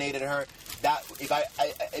impregnated her. That if I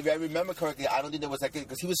remember correctly, I don't think there was that,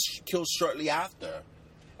 because he was killed shortly after.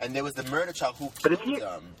 And there was the murder trial who killed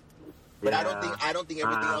him. But I don't think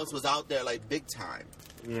everything else was out there like big time.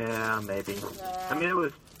 Yeah, maybe. I mean, it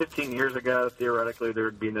was 15 years ago. Theoretically, there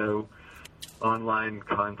would be no online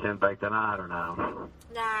content back then. I don't know.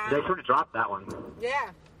 Nah. They sort of dropped that one.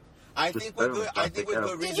 Yeah. I think with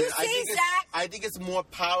good reason. Did you see Zach? I think it's more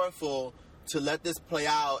powerful to let this play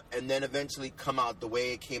out and then eventually come out the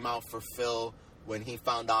way it came out for Phil when he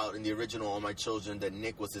found out in the original All My Children that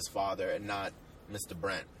Nick was his father and not Mr.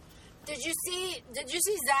 Brent. Did you see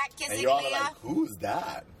Zach kissing and you're all Leah? like, who's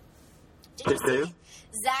that? Did you see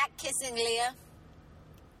Zach kissing Leah?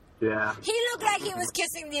 Yeah. He looked like he was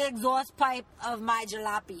kissing the exhaust pipe of my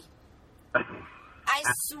jalopy. I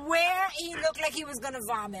swear he looked like he was going to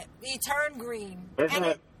vomit. He turned green.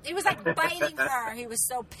 He was like biting her. He was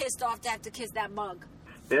so pissed off to have to kiss that mug.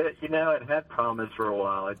 It had promise for a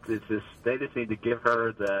while. It's just they just need to give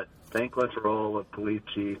her that thankless role of police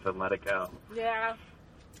chief and let it go. Yeah.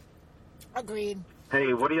 Agreed.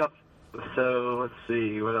 Hey, what do y'all... So, let's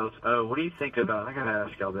see, what else? Oh, what do you think about... I gotta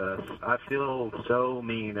ask y'all this. I feel so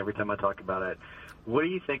mean every time I talk about it. What do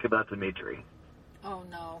you think about Dimitri? Oh,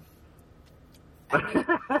 no. I mean,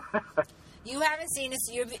 you haven't seen this.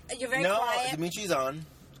 You're very quiet. No, Dimitri's on.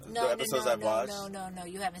 No, the episodes I've watched? No,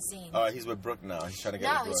 you haven't seen. He's with Brooke now. He's trying to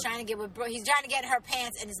get with Brooke. He's trying to get with Brooke. He's trying to get her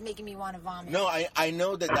pants, and it's making me want to vomit. No, I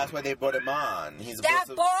know that's why they brought him on. He's that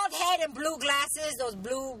bald head and blue glasses, those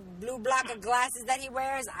blue block of glasses that he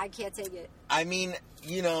wears, I can't take it. I mean,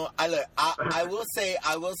 I will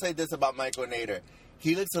say this about Michael Nader.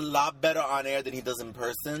 He looks a lot better on air than he does in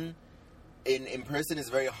person. In person, it's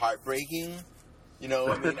very heartbreaking. You know,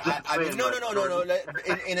 I mean, no.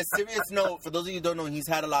 In a serious note, for those of you who don't know, he's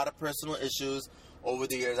had a lot of personal issues over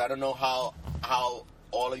the years. I don't know how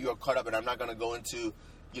all of you are caught up, and I'm not going to go into,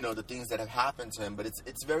 the things that have happened to him, but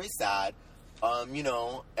it's very sad, but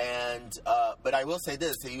I will say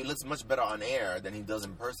this, he looks much better on air than he does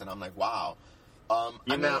in person. I'm like, wow.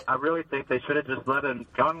 I really think they should have just let him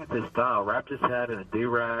gone with his style, wrapped his head in a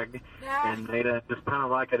do-rag, and made it just kind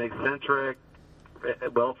of like an eccentric,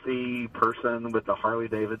 wealthy person with a Harley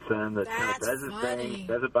Davidson that kind of does his thing,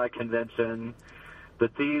 does it by convention.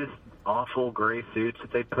 But these awful gray suits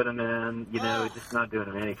that they put him in, just not doing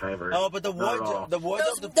him any favors. Oh, but the wardrobe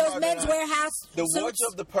those men's warehouse the suits?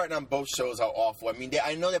 wardrobe department on both shows are awful. I mean,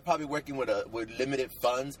 I know they're probably working with limited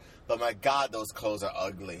funds, but my God, those clothes are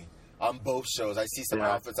ugly. On both shows, I see some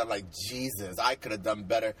outfits. I'm like, Jesus, I could have done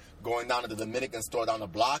better going down to the Dominican store down the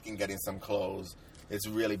block and getting some clothes. It's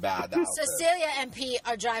really bad. Cecilia and Pete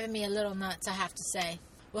are driving me a little nuts, I have to say.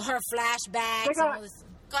 With her flashbacks.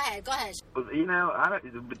 Go ahead. We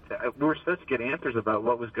were supposed to get answers about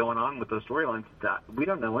what was going on with those storylines. We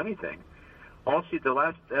don't know anything. The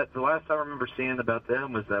last I remember seeing about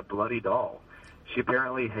them was that bloody doll. She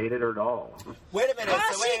apparently hated her doll. Wait a minute. All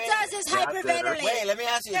she does is hyperventilate. Wait, let me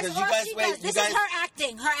ask you. That's all she does. This is her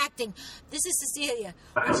acting. This is Cecilia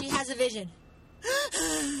when she has a vision.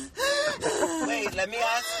 Wait, let me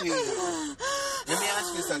ask you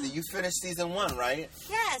something. You finished season 1, right?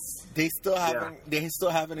 Yes. They still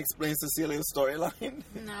haven't explained Cecilia's storyline?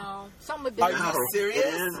 No. Are you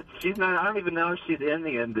serious? She's not. I don't even know if she's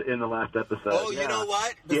in the last episode. Oh, you know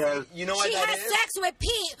what? Yeah. You know what she that has is? sex with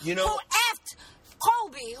Pete, who effed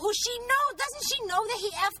Colby, who she knows. Doesn't she know that he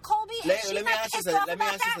effed Colby? Let me ask you something.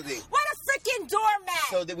 What a freaking doormat.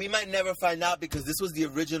 So we might never find out because this was the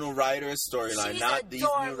original writer's storyline, not these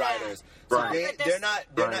new writers. So right. they're not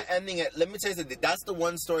ending it. Let me tell you something. That's the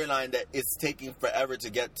one storyline that it's taking forever to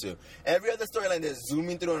get to. Every other storyline they're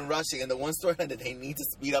zooming through and rushing, and the one storyline that they need to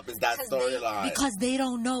speed up is that storyline. Because they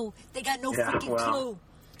don't know. They got no freaking clue.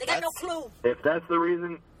 They got no clue. If that's the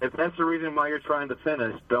reason why you're trying to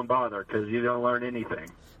finish, don't bother because you don't learn anything.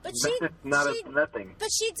 But nothing. But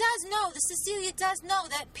she does know. Cecilia does know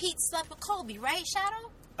that Pete slept with Colby, right, Shadow?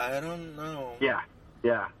 I don't know. Yeah.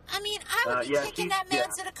 I mean, I would be kicking that man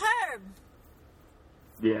to the curb.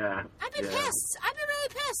 Yeah. I'd be pissed. I'd be really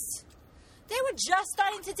pissed. They were just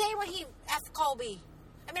starting to date when he effed Colby.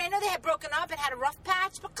 I mean, I know they had broken up and had a rough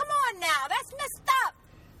patch, but come on now, that's messed up.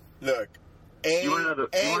 Look.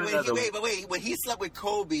 When he slept with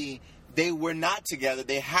Kobe, they were not together.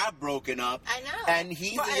 They have broken up. I know. And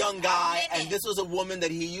he's a young guy, and this was a woman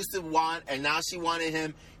that he used to want, and now she wanted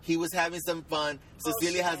him. He was having some fun. Bullshit.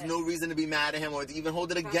 Cecilia has no reason to be mad at him or to even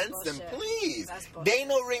hold it against him. Please. There ain't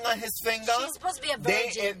no ring on his finger. She's supposed to be a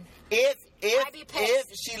virgin. If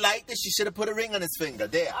she liked it, she should have put a ring on his finger.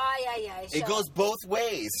 There. It goes both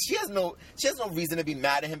ways. She has no reason to be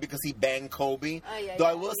mad at him because he banged Kobe. Though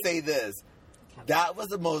I will say this. That was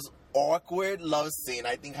the most awkward love scene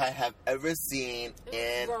I think I have ever seen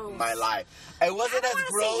in my life. It wasn't as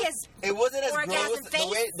gross. It wasn't as gross.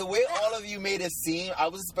 The way all of you made it seem, I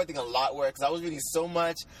was expecting a lot worse because I was reading so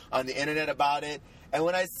much on the internet about it. And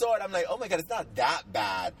when I saw it, I'm like, oh my God, it's not that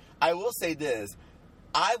bad. I will say this.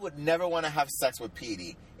 I would never want to have sex with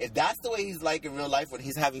Petey. If that's the way he's like in real life when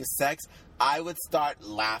he's having sex, I would start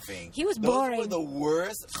laughing. He was boring. Those were the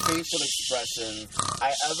worst facial expressions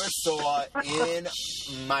I ever saw in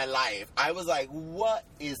my life. I was like, what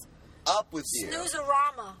is up with you?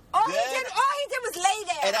 Snooze-a-rama. All he did was lay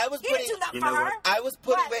there. And I was he didn't do nothing for her. I was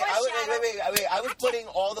putting I was putting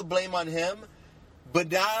all the blame on him.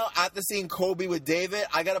 But now, after seeing Kobe with David,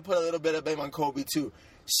 I got to put a little bit of blame on Kobe, too.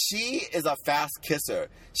 She is a fast kisser.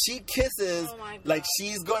 She kisses like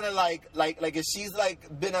she's gonna like if she's like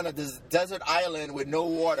been on a desert island with no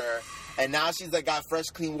water, and now she's like got fresh,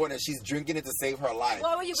 clean water, and she's drinking it to save her life.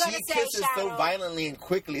 What were you gonna say, She kisses Shadow? so violently and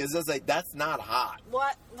quickly. It's just like that's not hot.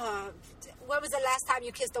 What? When was the last time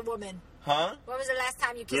you kissed a woman? Huh? When was the last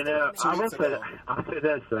time you kissed a woman? I'll say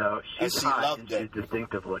this though. She's hot and she's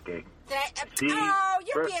distinctive looking.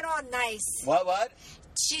 You're being all nice. What?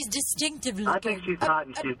 She's distinctive looking. I think she's hot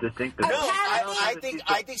and she's distinctive. No,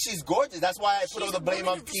 I think she's gorgeous. That's why I put all the blame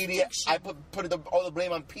on Petey. I put all the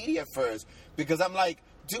blame on Petey at first because I'm like,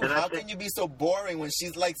 Dude, how can you be so boring when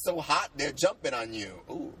she's like so hot? They're jumping on you.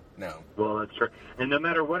 Ooh, no. Well, that's true. And no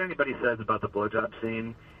matter what anybody says about the blowjob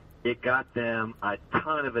scene, it got them a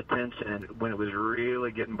ton of attention when it was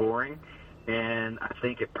really getting boring. And I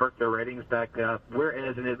think it perked their ratings back up.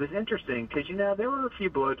 Whereas, and it was interesting because, you know, there were a few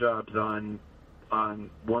blowjobs on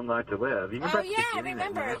One Life to Live. You remember I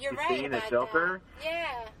remember. You're right about shelter? that.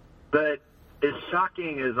 Yeah. But as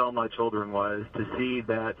shocking as All My Children was to see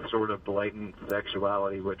that sort of blatant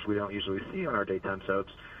sexuality, which we don't usually see on our daytime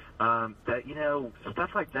soaps, that, you know,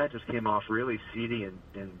 stuff like that just came off really seedy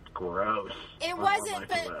and gross. It wasn't,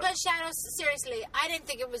 but Shadows, seriously, I didn't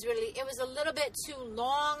think it was really, it was a little bit too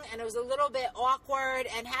long, and it was a little bit awkward,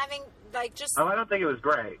 and having, like, just... Oh, I don't think it was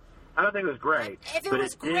great. If it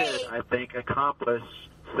was great... did, I think, accomplish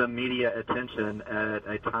some media attention at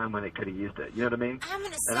a time when it could have used it. You know what I mean? I'm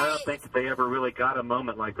going to say... And I don't think that they ever really got a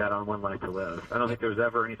moment like that on One Life to Live. I don't think there was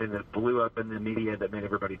ever anything that blew up in the media that made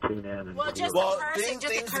everybody tune in. And things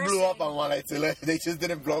blew up on One Life to Live. They just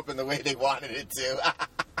didn't blow up in the way they wanted it to.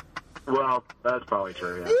 Well, that's probably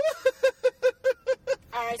true, yeah.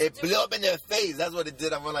 All right, so it blew up in their face. That's what it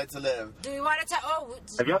did on One Life to Live. Do we want to talk...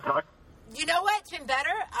 Have y'all talked? You know what? It's been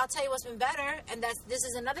better. I'll tell you what's been better, and this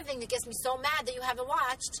is another thing that gets me so mad that you haven't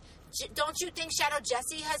watched. Don't you think Shadow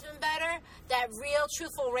Jesse has been better? That real,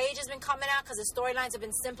 truthful rage has been coming out because the storylines have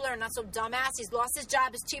been simpler and not so dumbass. He's lost his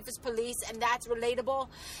job as chief of police, and that's relatable.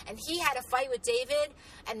 And he had a fight with David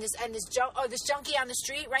and this junkie on the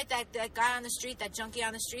street, right? That guy on the street, that junkie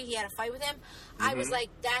on the street. He had a fight with him. Mm-hmm. I was like,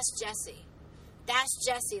 that's Jesse. That's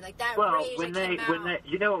Jesse, like that rage when that came out.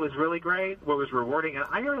 You know what was really great, what was rewarding, and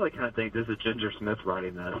I really kind of think this is Ginger Smith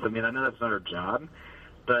writing this. I mean, I know that's not her job,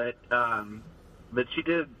 but she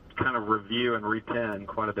did kind of review and repin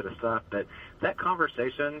quite a bit of stuff. But that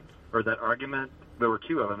conversation, or that argument, there were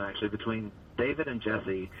two of them actually, between David and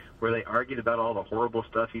Jesse, where they argued about all the horrible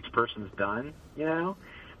stuff each person's done, you know?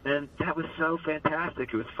 And that was so fantastic.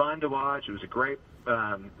 It was fun to watch. It was a great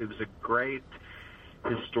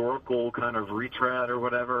historical kind of retread or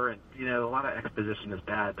whatever, and you know, a lot of exposition is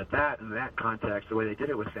bad, but that in that context, the way they did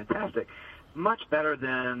it was fantastic, much better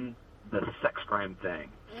than the sex crime thing.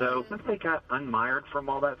 So once they got unmired from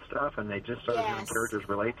all that stuff and they just started having characters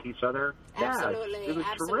relate to each other, it was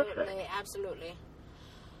terrific. Absolutely.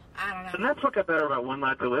 I don't know. And that's what got better about One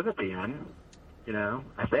Life to Live at the end. You know,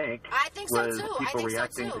 I think so too. People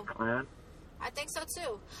reacting to Clint. I think so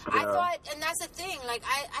too. I thought, and that's the thing. Like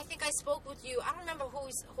I think I spoke with you. I don't remember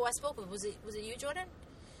who I spoke with. Was it you, Jordan?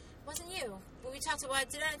 Wasn't you? When we talked about,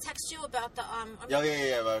 did I text you about the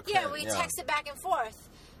we texted back and forth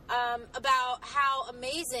about how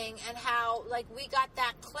amazing and how like we got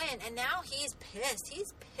that Clint, and now he's pissed.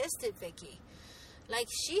 He's pissed at Vicky. Like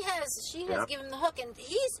she has given him the hook, and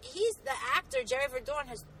he's the actor. Jerry Verdorn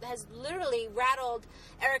has literally rattled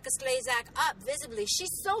Erica Slezak up visibly.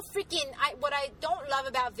 She's so freaking. What I don't love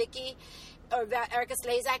about Vicky or about Erica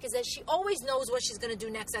Slezak is that she always knows what she's going to do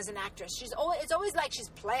next as an actress. It's always like she's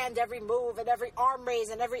planned every move and every arm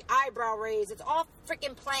raise and every eyebrow raise. It's all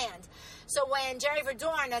freaking planned. So when Jerry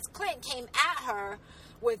Verdorn as Clint came at her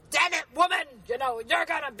with, damn it, woman, you know, you're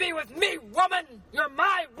going to be with me, woman, you're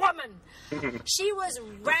my woman. She was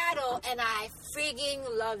rattled, and I freaking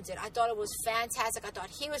loved it. I thought it was fantastic. I thought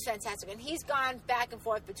he was fantastic. And he's gone back and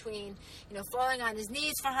forth between, you know, falling on his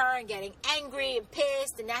knees for her and getting angry and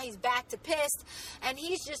pissed, and now he's back to pissed. And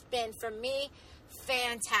he's just been, for me,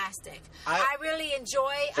 fantastic. I really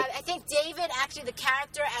enjoy. I think David, actually, the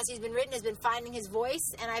character as he's been written, has been finding his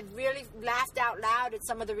voice, and I've really laughed out loud at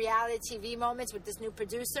some of the reality TV moments with this new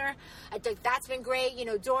producer. I think that's been great. You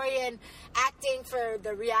know, Dorian acting for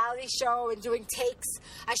the reality show and doing takes.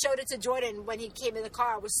 I showed it to Jordan when he came in the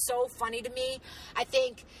car. It was so funny to me. I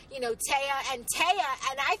think, you know, Taya, and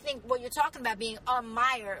I think what you're talking about being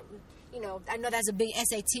unmired. You know, I know that's a big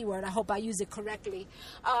SAT word. I hope I use it correctly.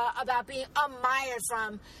 About being unmired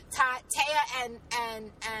from Taya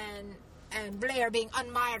and Blair being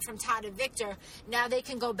unmired from Todd and Victor. Now they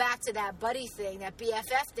can go back to that buddy thing, that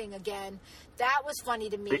BFF thing again. That was funny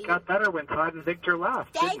to me. It got better when Todd and Victor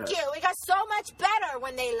left. Thank you. It got so much better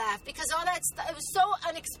when they left because all that stuff, it was so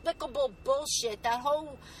inexplicable bullshit.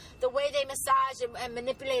 The way they massaged and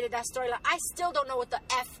manipulated that storyline. I still don't know what the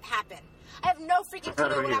F happened. I have no freaking clue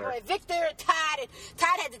what happened with Victor and Todd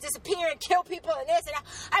had to disappear and kill people and this and that.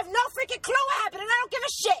 I have no freaking clue what happened, and I don't give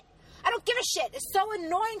a shit. I don't give a shit. It's so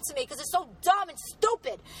annoying to me because it's so dumb and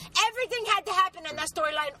stupid. Everything had to happen in that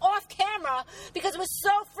storyline off camera because it was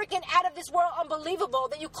so freaking out of this world unbelievable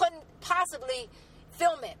that you couldn't possibly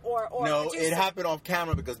film it or no, produce it happened off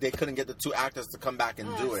camera because they couldn't get the two actors to come back and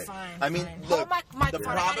do it. Fine, I mean, fine. look, Hold my the microphone.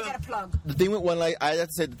 I problem, gotta get a plug. the thing with One Life, I have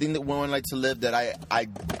to say, the thing that One Life to Live that I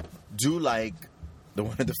do like,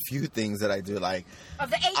 one of the few things that I do like. Of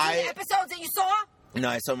the 18 episodes that you saw? No,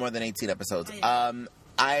 I saw more than 18 episodes. Oh, yeah.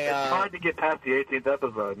 It's hard to get past the 18th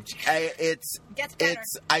episode.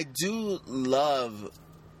 I do love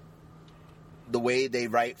the way they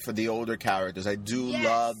write for the older characters. I do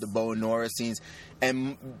love the Bo and Nora scenes.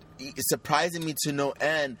 And it's surprising me to no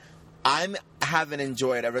end, I haven't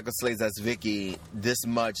enjoyed Erica Slade's as Vicky this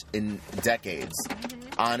much in decades.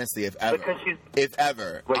 Honestly, if ever. If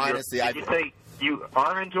ever. Honestly, did you say you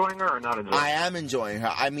are enjoying her or not enjoying her? I am enjoying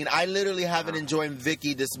her. I mean, I literally haven't enjoyed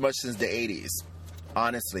Vicky this much since the 80s.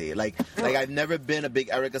 Honestly, like I've never been a big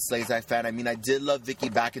Erica Slade fan. I mean, I did love Vicky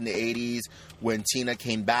back in the 80s when Tina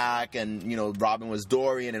came back and, you know, Robin was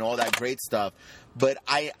Dorian and all that great stuff. But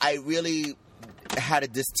I really had a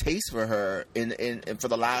distaste for her in for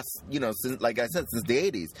the last, you know, since, like I said, since the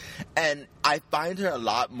 80s. And I find her a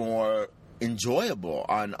lot more enjoyable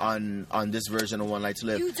on this version of One Life to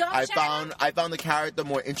Live. You don't, I found the character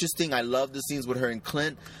more interesting. I love the scenes with her and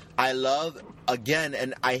Clint. I love, again,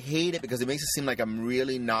 and I hate it because it makes it seem like I'm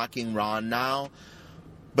really knocking Ron now.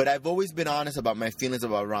 But I've always been honest about my feelings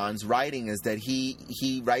about Ron's writing is that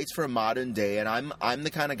he writes for a modern day, and I'm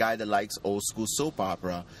the kind of guy that likes old school soap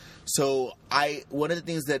opera. So one of the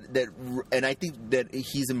things that and I think that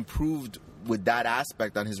he's improved with that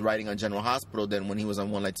aspect on his writing on General Hospital than when he was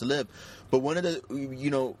on One Life to Live. But one of the,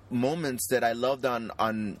 you know, moments that I loved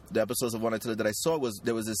on the episodes of One Life to Live that I saw was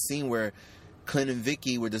there was a scene where Clint and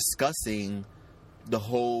Vicky were discussing the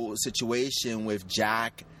whole situation with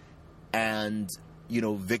Jack and, you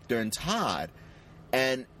know, Victor and Todd.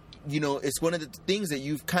 And, you know, it's one of the things that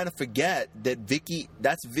you kind of forget that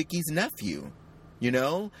that's Vicky's nephew, you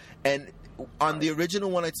know? And on the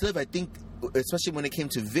original One Life to Live, I think, especially when it came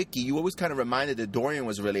to Vicky, you always kind of reminded that Dorian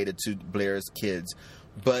was related to Blair's kids,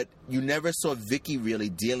 but you never saw Vicky really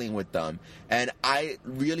dealing with them. And I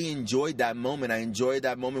really enjoyed that moment. I enjoyed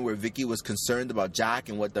that moment where Vicky was concerned about Jack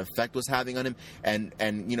and what the effect was having on him. And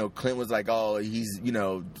you know, Clint was like, oh, he's, you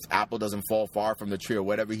know, apple doesn't fall far from the tree or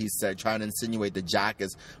whatever he said, trying to insinuate that Jack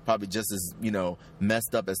is probably just as, you know,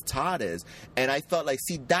 messed up as Todd is. And I felt like,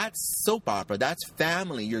 see, that's soap opera. That's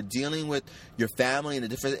family. You're dealing with your family and the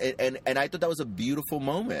different, and I thought that was a beautiful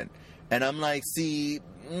moment. And I'm like, see,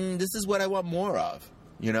 this is what I want more of.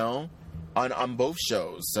 You know, on both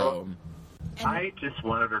shows. So I just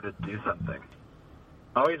wanted her to do something.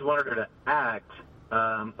 I always wanted her to act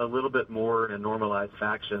a little bit more in a normalized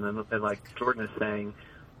fashion, and like Jordan is saying,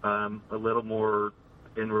 a little more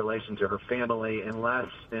in relation to her family and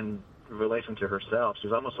less in relation to herself. She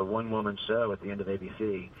was almost a one-woman show at the end of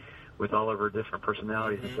ABC with all of her different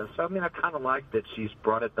personalities and stuff. So I mean, I kind of like that she's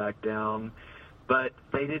brought it back down, but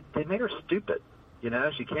they made her stupid. You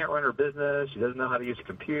know, she can't run her business. She doesn't know how to use a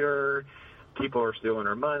computer. People are stealing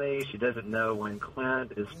her money. She doesn't know when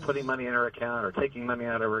Clint is putting money in her account or taking money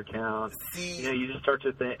out of her account. You know, you just start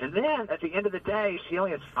to think. And then at the end of the day, she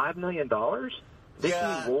only has $5 million.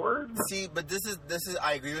 Vicky Ward. See, but this is.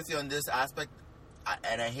 I agree with you on this aspect,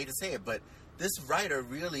 and I hate to say it, but this writer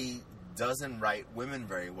really doesn't write women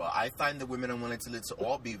very well. I find the women on One Life to Live to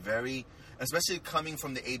all be very, especially coming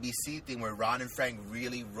from the ABC thing where Ron and Frank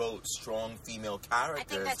really wrote strong female characters.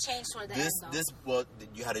 I think that changed toward the end, well,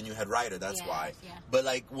 you had a new head writer, that's why. Yeah. But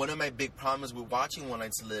like one of my big problems with watching One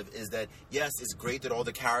Life to Live is that, yes, it's great that all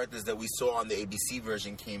the characters that we saw on the ABC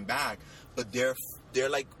version came back, but they're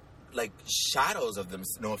like shadows of them.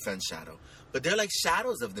 No offense, Shadow. But they're like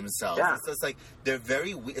shadows of themselves. Yeah. So it's like they're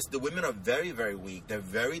very weak. The women are very, very weak. They're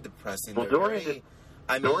very depressing. Well, Dorian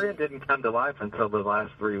didn't come to life until the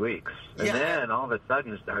last 3 weeks. And then all of a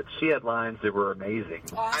sudden she had lines that were amazing.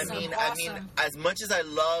 Awesome, I mean, as much as I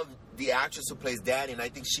love the actress who plays Danny, and I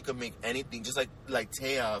think she could make anything, just like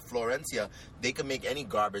Taya, Florencia, they could make any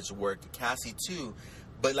garbage work. Cassie too.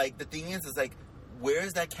 But like the thing is like,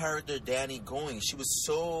 where's that character Danny going? She was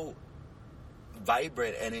so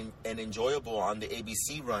vibrant and enjoyable on the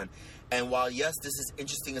ABC run, and while yes, this is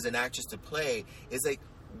interesting as an actress to play, it's like,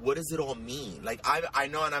 what does it all mean? Like I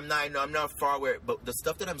know, and I'm not far away, but the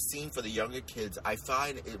stuff that I'm seeing for the younger kids, I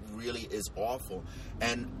find it really is awful.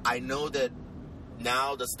 And I know that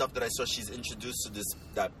now the stuff that I saw, she's introduced to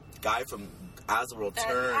that guy from As the World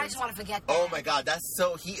Turns. I just want to forget that. Oh my God,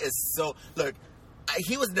 he is so look.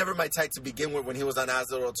 He was never my type to begin with when he was on As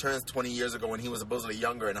the World Turns 20 years ago when he was supposedly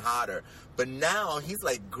younger and hotter. But now he's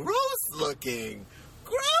like gross looking.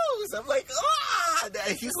 Gross. I'm like,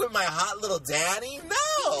 he's with my hot little Danny?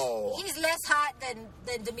 No. No. He's less hot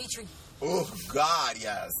than Dimitri. Oh God,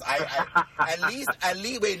 yes. At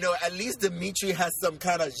least Dimitri has some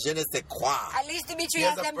kind of je ne sais quoi. At least Dimitri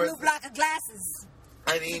has them blue block of glasses.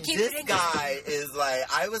 I mean, this guy is like,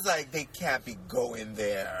 I was like, they can't be going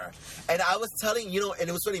there. And I was telling, and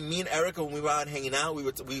it was funny, me and Erica, when we were out hanging out, we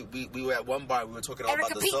were at one bar, we were talking all about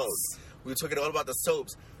the soaps. We were talking all about the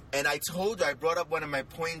soaps. And I told her, I brought up one of my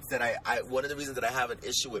points that I one of the reasons that I have an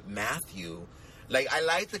issue with Matthew. Like, I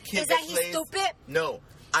like the kid that plays... Is that he's stupid? No.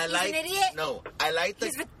 He's an idiot? No. I like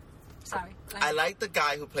the... Sorry. I like the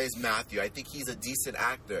guy who plays Matthew. I think he's a decent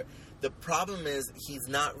actor. The problem is, he's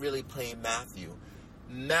not really playing Matthew.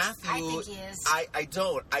 Matthew, I think he is. I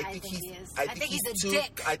don't. I think he is. I think he's a too.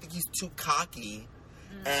 dick. I think he's too cocky,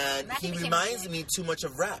 and he reminds me too much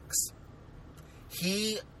of Rex.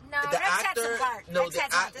 The Rex actor. has some heart. No, Rex the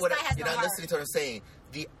actor. You're not heart. listening to what I'm saying.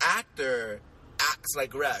 The actor acts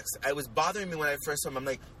like Rex. It was bothering me when I first saw him. I'm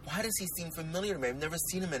like, why does he seem familiar to me? I've never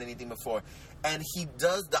seen him in anything before. And he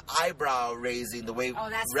does the eyebrow raising the way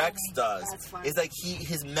Rex does. It's like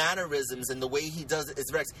his mannerisms and the way he does it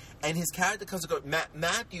is Rex. And his character comes to go.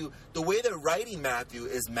 Matthew, the way they're writing Matthew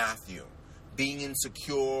is Matthew. Being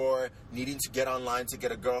insecure, needing to get online to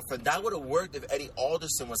get a girlfriend. That would have worked if Eddie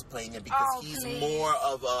Alderson was playing it because he's more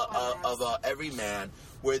of a everyman.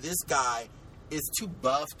 Where this guy is too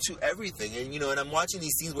buff, too everything. And, and I'm watching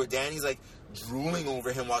these scenes where Danny's like drooling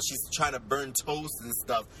over him while she's trying to burn toast and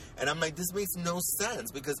stuff. And I'm like, this makes no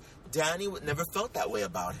sense because Danny never felt that way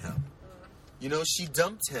about him. She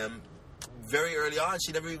dumped him very early on.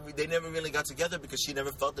 They never really got together because she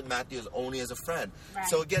never felt that Matthew was only as a friend. Right.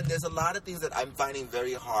 So again, there's a lot of things that I'm finding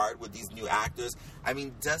very hard with these new actors. I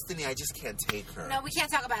mean, Destiny, I just can't take her. No, we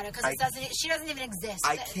can't talk about it because she doesn't even exist.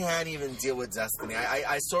 I can't even deal with Destiny.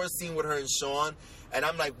 I saw a scene with her and Sean, and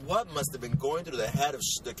I'm like, what must have been going through the head of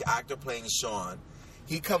the actor playing Sean?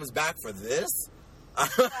 He comes back for this?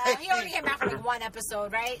 He only came back for like one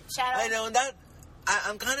episode, right, Shadow? I know, and that...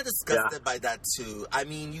 I'm kind of disgusted by that too. I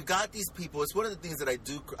mean, you got these people. It's one of the things that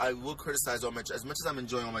I will criticize as much as I'm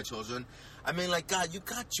enjoying all my children. I mean, like, God, you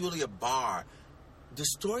got Julia Barr. The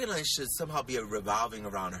storyline should somehow be revolving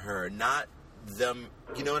around her, not them.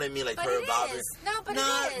 You know what I mean? Like, but her revolving. No, but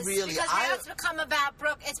not it is. really. Because now it's become about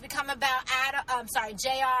Brooke. It's become about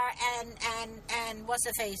JR and what's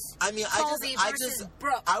her face? I mean, Colby versus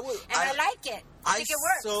Brooke. I like it. I think it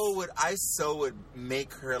works. I would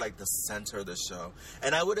make her like the center of the show,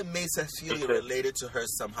 and I would have made Cecilia related to her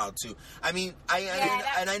somehow too. I mean,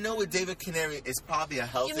 I know with David Canary, it's probably a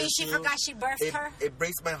health issue. You mean she forgot she birthed her? It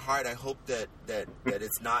breaks my heart. I hope that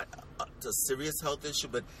it's not a serious health issue,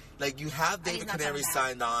 but like you have David Canary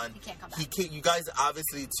signed on. He can't come back. He can't. You guys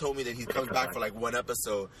obviously told me that he comes back for like one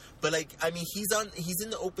episode, but like I mean, he's in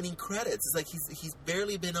the opening credits. It's like he's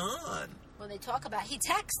barely been on. Well, they talk about he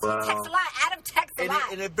texts a lot. Adam texts a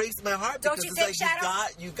lot, and it breaks my heart because it's like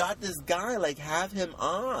you got this guy. Like, have him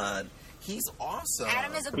on. He's awesome.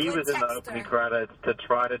 Adam is a good He was in the opening credits to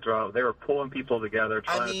try to draw. They were pulling people together,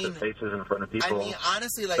 trying to put faces in front of people. I mean,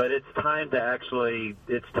 honestly, like, but it's time to say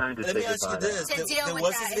goodbye. Let me ask you this: Did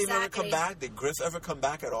what's his name ever come back? Did Griff ever come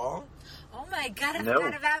back at all? Oh my God, I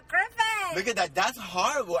forgot about Griffin. Look at that. That's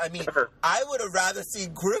horrible. I mean, I would have rather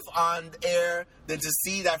seen Griff on air than to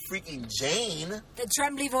see that freaking Jane. The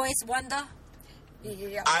trembly voice wonder.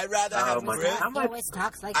 I'd rather have Griff.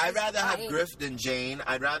 I'd rather have Griff than Jane.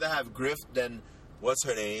 I'd rather have Griff than what's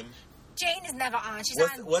her name? Jane is never on. She's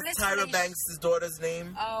on. What's Tyra Banks' daughter's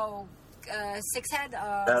name? Oh, Sixhead.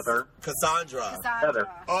 Heather. Cassandra. Heather.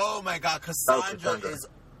 Oh my God, Cassandra is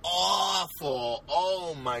awful.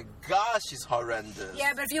 Oh my gosh, she's horrendous.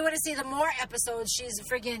 Yeah, but if you want to see the more episodes, she's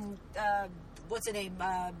friggin' what's her name?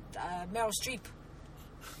 Meryl Streep.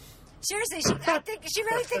 Seriously, I think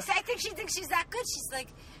she thinks she's that good.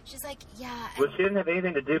 She's like, yeah. Well, she didn't have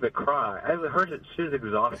anything to do but cry. I heard that she was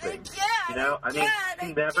exhausting. She never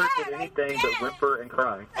did anything but whimper and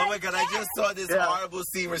cry. Oh my God, I just saw this horrible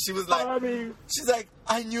scene where she was like, she's like,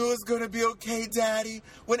 I knew it was going to be okay, Daddy.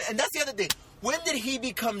 And that's the other thing. When did he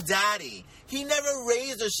become daddy? He never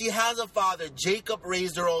raised her. She has a father. Jacob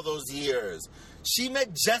raised her all those years. She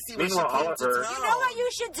met Jesse when she came to town. You know what you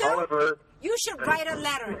should do? Oliver. You should write a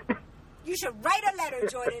letter. You should write a letter,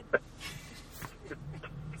 Jordan.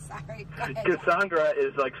 Sorry, go ahead. Cassandra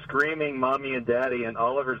is like screaming mommy and daddy, and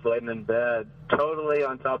Oliver's laying in bed, totally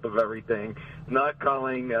on top of everything, not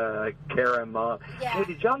calling Kara mom. Yeah. Hey,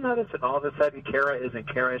 did y'all notice that all of a sudden Kara isn't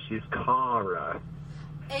Kara, she's Kara?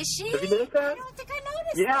 Is she? Have you noticed that? I don't think I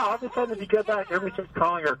noticed that. All of a sudden, if you go back, everybody starts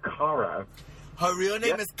calling her Kara. Her real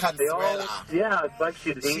name is Consuela. Yeah, it's like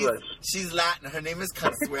she's English. She's Latin. Her name is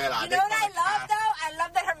Consuela. You know what I love, though? I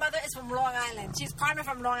love that her mother is from Long Island. She's Carmen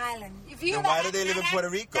from Long Island. If you Then why do they live in Puerto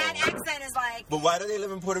Rico? That accent is like... But why do they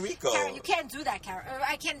live in Puerto Rico? Kara, you can't do that, Kara.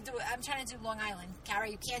 I can't do it. I'm trying to do Long Island. Kara,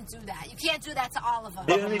 you can't do that. You can't do that to Oliver.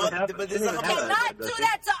 But You cannot do that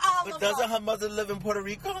to Oliver. But doesn't her mother live in Puerto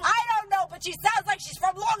Rico? I don't know, but she sounds like she's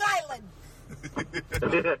from Long Island.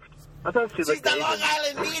 I thought she's the Long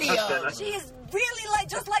Island medium. She is really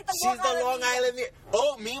just like the She's Long Island medium.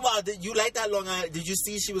 Oh, meanwhile, did you like that Long Island? Did you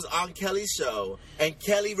see she was on Kelly's show and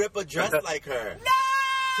Kelly Ripa dressed like her? No!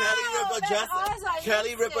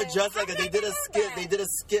 Kelly Ripa dressed like her. They did a skit. They did a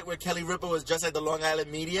skit where Kelly Ripa was dressed like the Long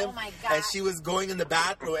Island medium. Oh my God. And she was going in the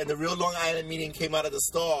bathroom, and the real Long Island medium came out of the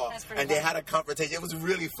stall, and they had a confrontation. It was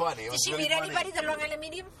really funny. Did she read anybody, the Long Island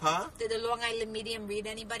medium? Huh? Did the Long Island medium read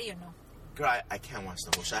anybody or no? Girl, I can't watch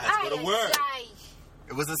the whole show. I had to go to work.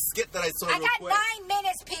 It was a skit that I saw. I got 9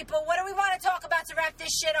 minutes, people. What do we want to talk about to wrap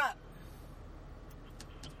this shit up?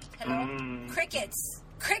 Hello? Crickets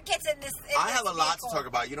in this. I have a lot to talk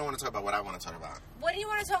about. You don't want to talk about what I want to talk about. What do you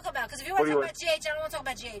want to talk about? Because if you want to talk about GH, I don't want to talk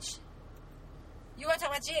about GH. You want to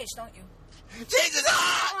talk about GH, don't you? Jesus!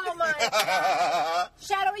 Oh my God!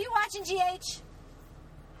 Shadow, are you watching GH?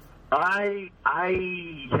 I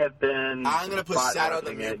have been. I'm gonna put Shadow on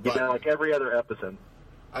the mute button. Like every other episode.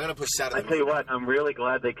 I'm gonna put Shadow. I tell you what, I'm really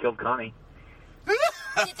glad they killed Connie.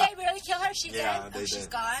 Did they really kill her? She's dead. They she's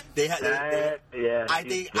did. gone.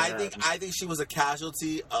 I think she was a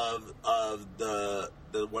casualty of the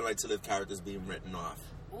One Right to Live characters being written off.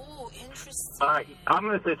 Ooh, interesting. All right, I'm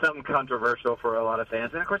going to say something controversial for a lot of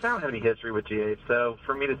fans. And, of course, I don't have any history with GH, so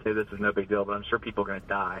for me to say this is no big deal, but I'm sure people are going to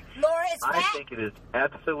die. Laura is I think it is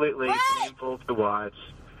absolutely painful to watch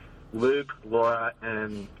Luke, Laura,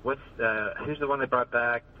 and who's the one they brought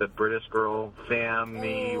back? The British girl,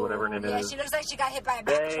 Sammy, whatever her name is. Yeah, she looks like she got hit by a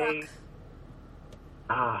back truck.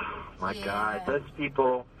 Oh, my God. Those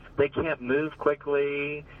people, they can't move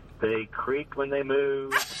quickly. They creak when they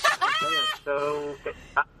move. They are so...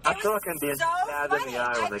 I feel like I'm being stabbed in the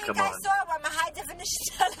eye when they come on. I think I saw it on my high-definition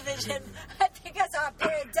television. I think I saw a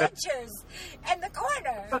pair of dentures in the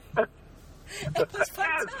corner. It was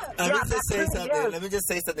fucked up. Let me just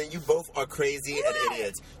say something. You both are crazy and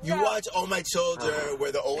idiots. You watch All My Children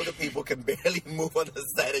where the older people can barely move on the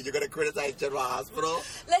set and you're going to criticize General Hospital?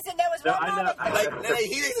 Listen, there was one moment.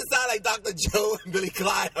 He makes it sound like Dr. Joe and Billy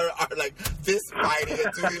Clyde are like fist fighting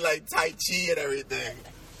and doing like Tai Chi and everything.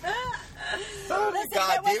 Oh my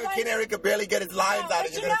God, David Canary could barely get his lines out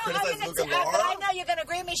and you're going to criticize Luke and Laura? I know you're going to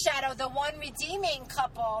agree with me, Shadow. The one redeeming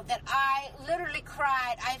couple that I literally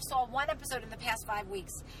cried. I saw one episode in the past 5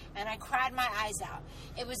 weeks and I cried my eyes out.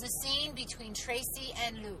 It was a scene between Tracy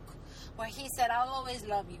and Luke where he said, I'll always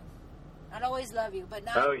love you. I'll always love you, but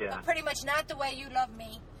but pretty much not the way you love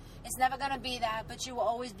me. It's never going to be that, but you will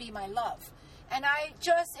always be my love. And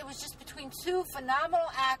it was just between two phenomenal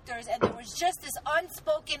actors, and there was just this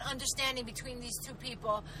unspoken understanding between these two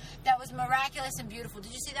people that was miraculous and beautiful.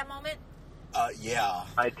 Did you see that moment? Yeah.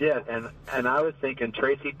 I did, and I was thinking,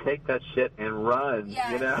 Tracy, take that shit and run,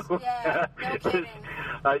 yes, you know? Yeah, no kidding.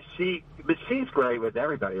 But she's great with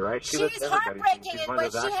everybody, right? She's heartbreaking,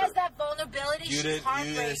 but she has that vulnerability. You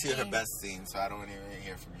didn't see her best scene, so I don't want to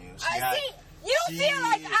hear from you. You feel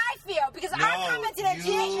like I feel because I commented on GH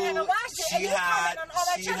and haven't watched it, and you comment on All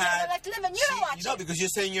That Children and Left to Live, and you don't watch it. No, because you're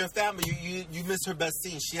saying you're a fan, but you missed her best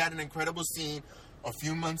scene. She had an incredible scene a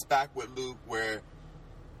few months back with Luke where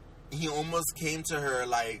he almost came to her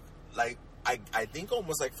like I think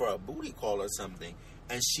almost like for a booty call or something,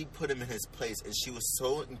 and she put him in his place, and she was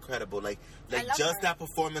so incredible. Like just that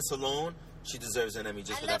performance alone, she deserves an Emmy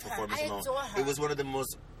just for that performance alone. It was one of the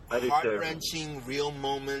most heart-wrenching, real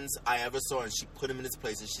moments I ever saw, and she put him in his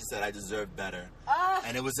place, and she said, "I deserve better."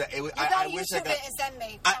 And it was. I wish I got. And send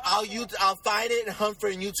me. I'll find it and hunt for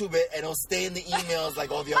it and YouTube it, and it'll stay in the emails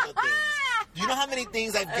like all the other things. Do you know how many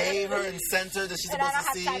things I gave her and sent her that she's supposed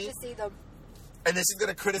to see? I don't have time to see them. And then she's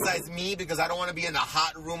gonna criticize me because I don't want to be in a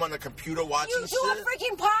hot room on the computer watching shit. You do a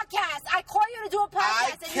freaking podcast. I call you to do a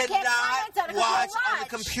podcast, and you can't comment on it because you don't watch. On the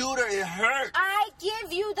computer. It hurts. I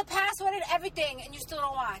give you the password and everything, and you still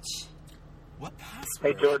don't watch. What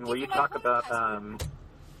password? Hey Jordan, will you talk about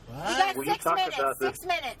what? You got 6 minutes. 6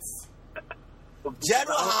 minutes.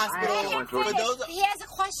 General Hospital. He has a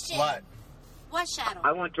question. What, Shadow?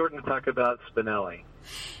 I want Jordan to talk about Spinelli.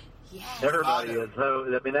 Yes. Everybody is. So,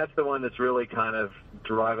 I mean, that's the one that's really kind of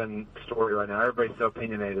driving the story right now. Everybody's so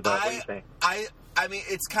opinionated about what do you think? I mean,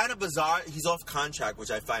 it's kind of bizarre. He's off contract,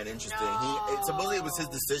 which I find interesting. Supposedly it was his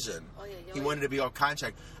decision. He wanted to be off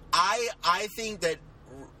contract. I think that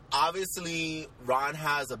obviously, Ron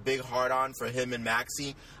has a big heart-on for him and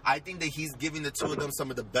Maxie. I think that he's giving the two of them some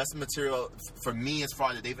of the best material, for me, as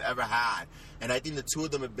far that they've ever had. And I think the two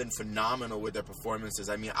of them have been phenomenal with their performances.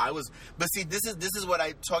 I mean, but see, this is what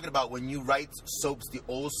I'm talking about when you write soaps the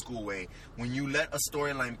old school way. When you let a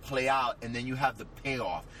storyline play out and then you have the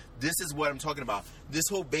payoff. This is what I'm talking about. This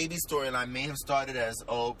whole baby storyline may have started as,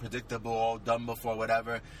 predictable, done before,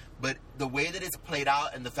 whatever. But the way that it's played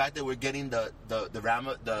out and the fact that we're getting the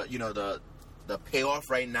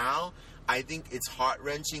payoff right now, I think it's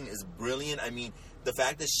heart-wrenching, is brilliant. I mean, the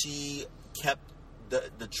fact that she kept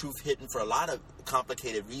the truth hidden for a lot of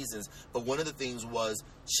complicated reasons, but one of the things was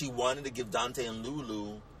she wanted to give Dante and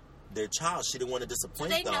Lulu their child. She didn't want to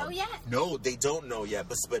disappoint them. Do they know yet? No, they don't know yet,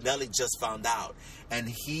 but Spinelli just found out, and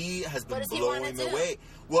he has been blowing them away.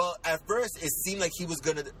 Well, at first, it seemed like he was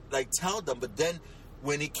going to tell them, but then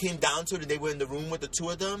when it came down to it and they were in the room with the two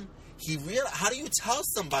of them, he realized, how do you tell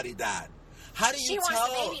somebody that? How do you tell? She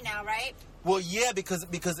wants the baby now, right? Well, yeah, because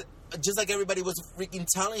just like everybody was freaking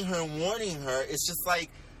telling her and warning her, it's just like,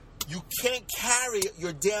 you can't carry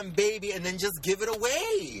your damn baby and then just give it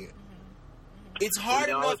away. It's hard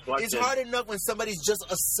enough. It's hard enough when somebody's just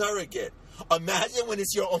a surrogate. Imagine when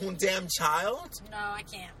it's your own damn child. No, I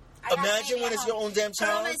can't. Imagine when it's your own damn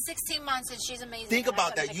child. My woman is 16 months and she's amazing. Think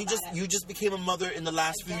about that. You just became a mother in the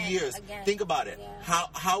last few years. Think about it. Yeah.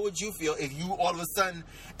 How would you feel if you all of a sudden?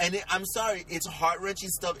 And I'm sorry, it's heart-wrenching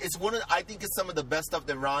stuff. It's I think it's some of the best stuff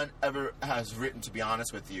that Ron ever has written. To be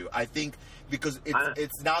honest with you, I think because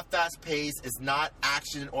it's not fast-paced, it's not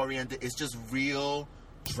action-oriented. It's just real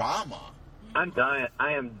drama. I'm dying.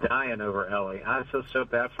 I am dying over Ellie. I feel so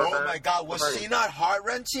bad for her. Oh my God, was she not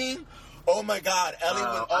heart-wrenching? Oh my God, Ellie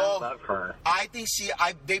was. I love her. I think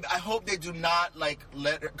I hope they do not let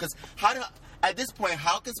her, because at this point,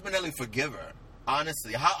 how can Spinelli forgive her?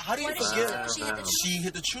 Honestly, how do you forgive her? She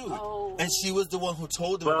hit the truth, and she was the one who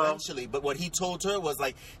told her eventually. But what he told her was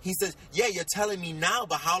he says, "Yeah, you're telling me now,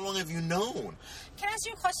 but how long have you known?" Can I ask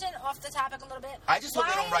you a question off the topic a little bit? I just hope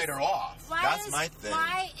they don't write her off. That's my thing.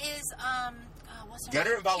 Why is what's her name? Get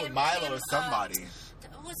her involved with Milo or somebody.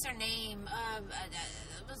 What's her name?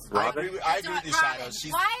 I agree with you, Shadow.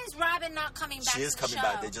 Why is Robin not coming back? She is coming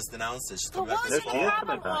back. They just announced it. She's coming back. But what was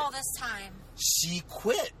the problem all this time? She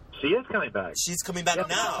quit. She is coming back. She's coming back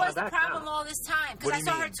now. What was the problem all this time? Because I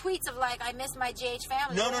saw her tweets of I miss my GH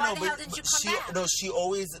family. No. Why the hell didn't you come back? No, she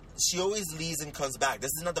always leaves and comes back.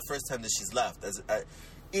 This is not the first time that she's left. What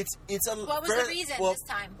was the reason this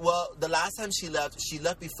time? Well, the last time she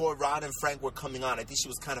left before Ron and Frank were coming on. I think she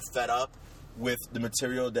was kind of fed up with the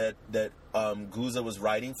material that Guza was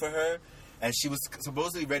writing for her, and she was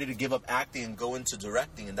supposedly ready to give up acting and go into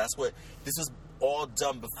directing. And this was all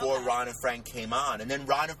done before Ron and Frank came on. And then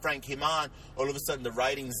Ron and Frank came on. All of a sudden, the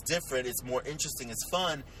writing's different. It's more interesting. It's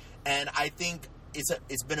fun. And I think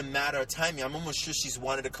it's been a matter of timing. I'm almost sure she's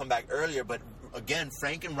wanted to come back earlier. But again,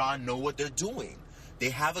 Frank and Ron know what they're doing. They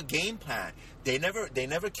have a game plan. They never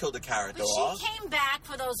killed the character off. She came back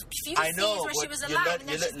for those few scenes where she was alive, and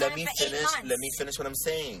then she's done it for 8 months. Let me finish what I'm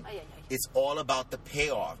saying. It's all about the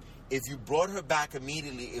payoff. If you brought her back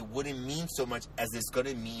immediately, it wouldn't mean so much as it's going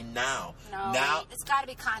to mean now. No, it's got to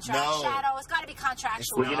be contract. No. Shadow, it's got to be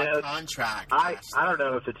contractual. It's not contract. I don't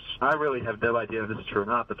know if it's. I really have no idea if this is true or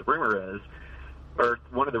not, but the rumor is, or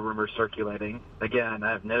one of the rumors circulating. Again,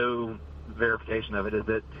 I have no verification of it. Is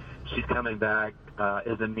that she's coming back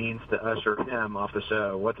as a means to usher him off the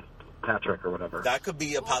show. What's Patrick or whatever? That could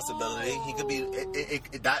be a possibility. He could be.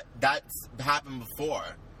 That's happened before.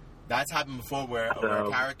 That's happened before where a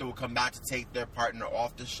character will come back to take their partner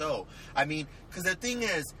off the show. I mean, because the thing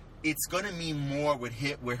is, it's going to mean more with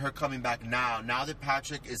her coming back now. Now that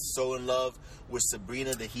Patrick is so in love with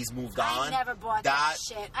Sabrina that he's moved on. I never bought that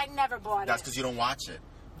shit. I never bought That's because you don't watch it.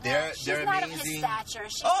 She's they're not amazing. Of his stature.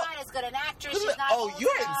 She's not as good an actress. She's not old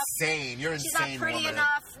you're enough. insane. You're She's insane, not pretty woman.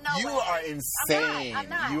 enough. No you way. are insane. I'm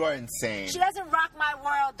not. You are insane. She doesn't rock my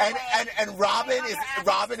world. And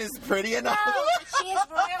Robin is pretty enough. No, she is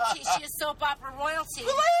royalty. She is soap opera royalty.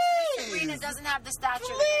 Please. Sabrina doesn't have the stature.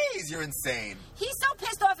 Please, you're insane. He's so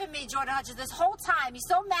pissed off at me, Jordan Hutchins, this whole time. He's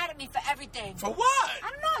so mad at me for everything. For what? I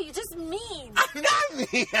don't know. You're just mean. I'm not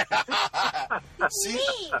mean.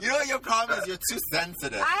 You know what your problem is? You're too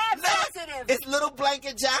sensitive. I am sensitive. It's Little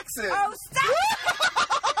Blanket Jackson. Oh, stop.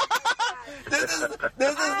 This is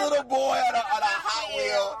little boy on a Hot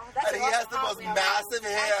Wheel, and he has the most massive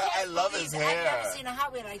hair. I love his hair. I've never seen a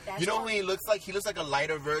how we like that. You know who he looks like? He looks like a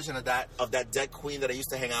lighter version of that dead queen that I used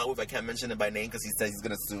to hang out with. I can't mention it by name because he says he's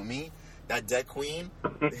going to sue me. That dead queen,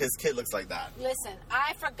 his kid looks like that. Listen,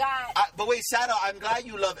 I forgot. But wait, Shadow, I'm glad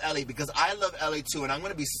you love Ellie because I love Ellie too, and I'm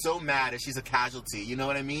going to be so mad if she's a casualty. You know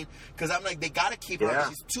what I mean? Because I'm like, they got to keep her.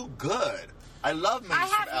 She's too good. I love me. I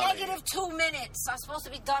have negative 2 minutes. I'm supposed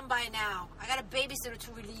to be done by now. I got a babysitter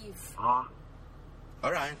to relieve. All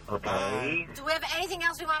right. Okay. Do we have anything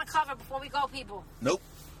else we want to cover before we go, people? Nope.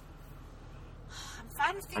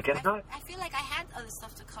 I guess not. I feel like I had other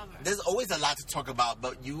stuff to cover. There's always a lot to talk about,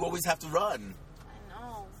 but you always have to run. I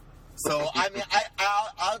know. So, I mean,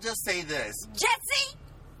 I'll just say this. Jesse!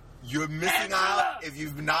 You're missing out if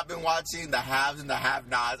you've not been watching the haves and the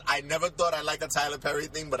have-nots. I never thought I liked the Tyler Perry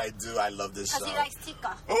thing, but I do. I love this show. Because he likes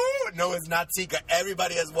Tika. Oh, no, it's not Tika.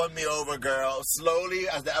 Everybody has won me over, girl. Slowly,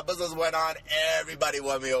 as the episodes went on, everybody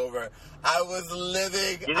won me over. I was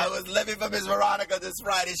living for Miss Veronica this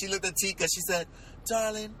Friday. She looked at Tika. She said,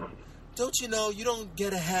 darling, don't you know you don't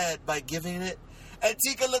get ahead by giving it? And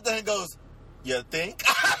Tika looked at her and goes, you think?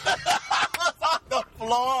 I was on the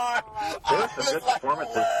floor. There were some good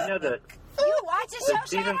performances. You know that you watch the show,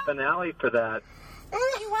 season finale for that.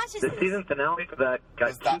 You watch the season finale for that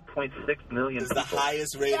got 2.6 million people. It's the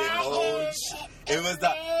highest rated. It was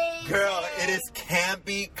the girl. It is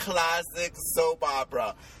campy classic soap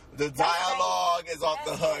opera. The dialogue is off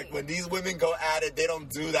the hook. When these women go at it, they don't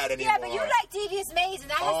do that anymore. Yeah, but you like Devious Maids,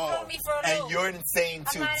 and that has thrown me for a loop. And you're insane,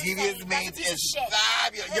 too. Devious Maids is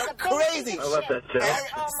fabulous. You're crazy. I love that show.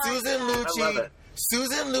 Susan Lucci. I love it.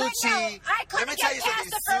 Susan Lucci. Let me tell you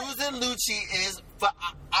something. Susan Lucci is...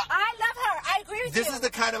 I love her. I agree with you. This is the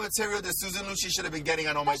kind of material that Susan Lucci should have been getting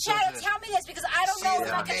on All My Children. Shadow, tell me this, because I don't know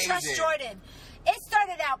if I can trust Jordan. It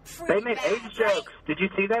started out pretty They made age jokes. Did you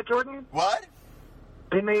see that, Jordan? What?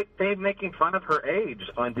 They making fun of her age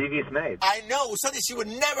on Devious Maids. I know, something she would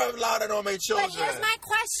never have allowed on All My Children. But here's my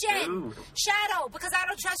question, Dude. Shadow, because I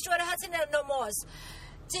don't trust Jordan Hudson no more.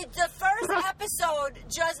 Did the first episode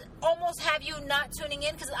just almost have you not tuning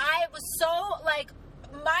in? Because I was so like.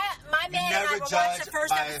 My man and I were watching the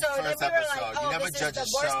first episode, and we were like, "Oh, this is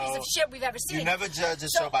the worst piece of shit we've ever seen." You never judge a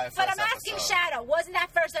show by a first episode. But I'm asking Shadow, wasn't that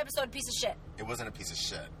first episode a piece of shit? It wasn't a piece of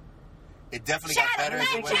shit. It definitely got better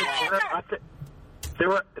as it went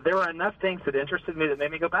along. There were enough things that interested me that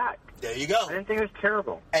made me go back. There you go. I didn't think it was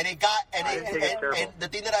terrible. And it got and the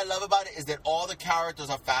thing that I love about it is that all the characters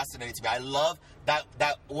are fascinating to me. I love that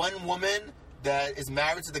one woman that is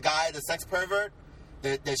married to the guy, the sex pervert.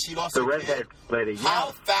 That she lost the her redhead lady.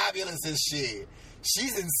 How fabulous is she?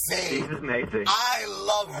 She's insane. She's amazing. I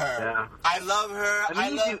love her. Yeah. I love her. I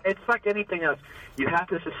mean, it's like anything else. You have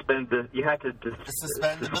to suspend the. You have to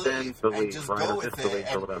suspend belief and just go with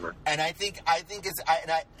it. Or whatever. And I think it's.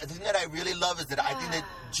 The thing that I really love is that I think that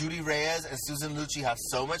Judy Reyes and Susan Lucci have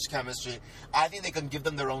so much chemistry. I think they can give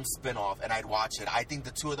them their own spin-off, and I'd watch it. I think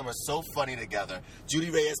the two of them are so funny together.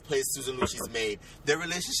 Judy Reyes plays Susan Lucci's maid. Their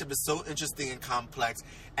relationship is so interesting and complex.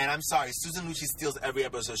 And I'm sorry, Susan Lucci steals every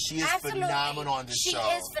episode. She is phenomenal on this show.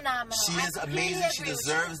 She is phenomenal. She is amazing. She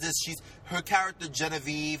deserves this. Her character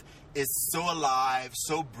Genevieve is so alive,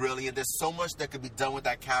 so brilliant. There's so much that could be done with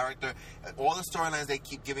that character. All the storylines they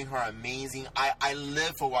keep giving her are amazing. I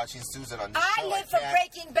live for watching Susan on this show. I live for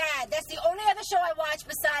Breaking Bad. That's the only other show I watch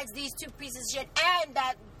besides these two pieces of shit and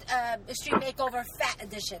that Extreme Makeover Fat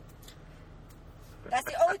Edition. That's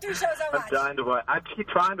the only three shows I watch. I'm dying to watch. I keep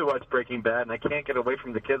trying to watch Breaking Bad, and I can't get away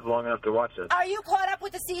from the kids long enough to watch it. Are you caught up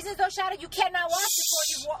with the seasons, though, Shadow? You cannot watch before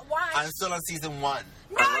you watch. I'm still on season 1.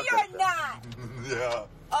 No, you're not. Yeah.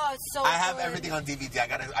 Oh, it's so I have good. everything on DVD. I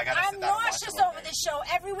gotta I'm nauseous over this show.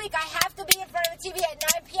 Every week I have to be in front of the TV at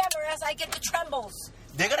 9 p.m. or else I get the trembles.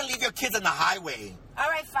 They're gonna leave your kids on the highway. All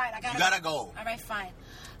right, fine. You gotta go. All right, fine.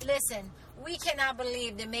 Listen, we cannot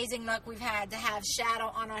believe the amazing luck we've had to have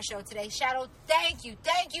Shadow on our show today. Shadow, thank you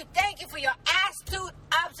for your ass-toot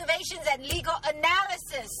observations and legal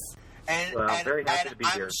analysis. And, I'm very happy to be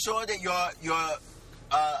I'm here. sure that your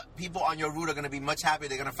people on your route are going to be much happier.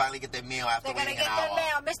 They're going to finally get their mail after waiting an hour. They're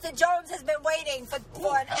going to get their mail. Mr. Jones has been waiting for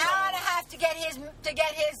an hour and a half to get his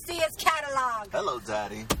CS catalog. Hello,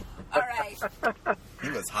 Daddy. All right. He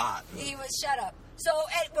was hot. Shut up. So,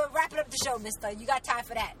 Ed, we're wrapping up the show, mister. You got time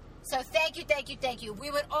for that. So, thank you.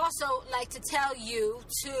 We would also like to tell you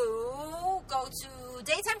to go to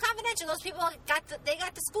Daytime Confidential. Those people got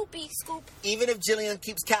the scoop. Even if Jillian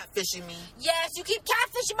keeps catfishing me. Yes, you keep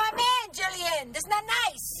catfishing my man, Jillian. That's not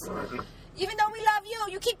nice. Even though we love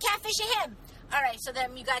you, you keep catfishing him. All right, so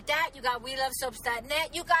then you got that. You got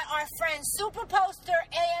WeLoveSoaps.net. You got our friend Super Poster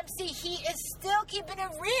AMC. He is still keeping it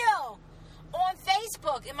real on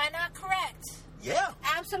Facebook. Am I not correct? Yeah.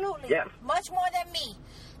 Absolutely. Yes. Much more than me.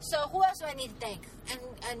 So who else do I need to thank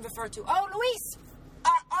and refer to? Oh, Luis.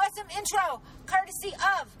 Our awesome intro, courtesy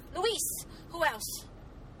of Luis. Who else?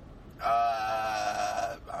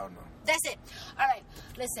 I don't know. That's it. All right.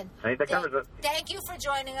 Listen. I think that covers it. Thank you for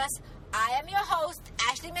joining us. I am your host,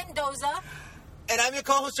 Ashley Mendoza. And I'm your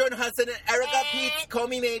co-host, Jordan Hudson, and Erica Pete. Call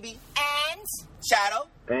me maybe. And Shadow.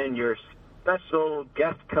 And your special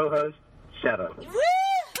guest co-host, Shadow.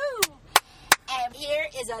 woohoo! And here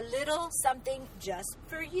is a little something just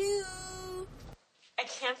for you. I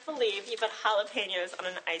can't believe you put jalapenos on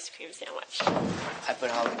an ice cream sandwich. I put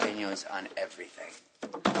jalapenos on everything.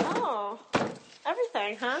 Oh,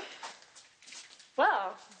 everything, huh?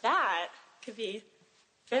 Well, that could be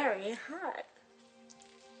very hot.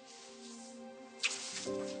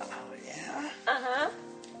 Oh, yeah? Uh-huh.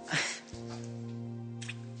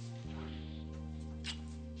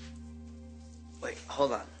 Wait,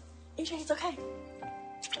 hold on. AJ, it's okay.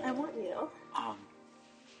 I want you. Are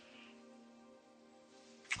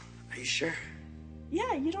you sure?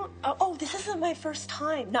 Yeah, you don't... Oh, this isn't my first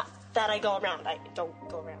time. Not that I go around. I don't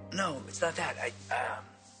go around. No, it's not that. I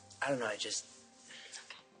don't know, I just...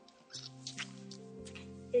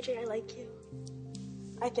 AJ, I like you.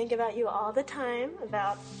 I think about you all the time,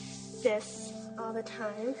 about this all the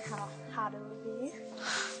time, how hot it would be.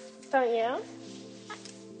 Don't you?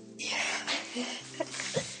 Yeah.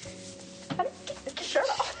 How do you get your shirt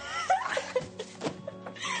off?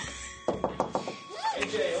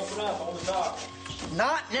 AJ, open up. I want to talk.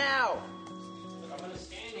 Not now! I'm going to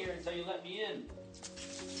stand here until you let me in.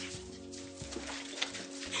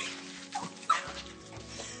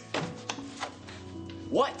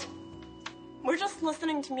 What? We're just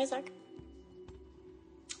listening to music.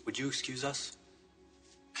 Would you excuse us?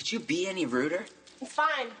 Could you be any ruder? It's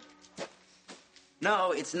fine.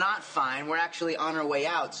 No, it's not fine. We're actually on our way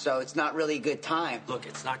out, so it's not really a good time. Look,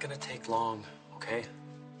 it's not going to take long, okay?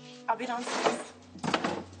 I'll be downstairs.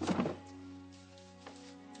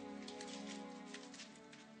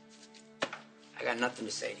 I got nothing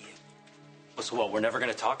to say to you. So what, we're never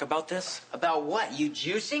going to talk about this? About what? You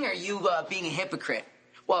juicing or you being a hypocrite?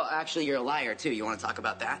 Well, actually, you're a liar, too. You want to talk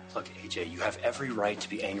about that? Look, AJ, you have every right to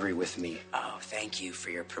be angry with me. Oh, thank you for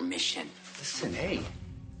your permission. Listen, hey.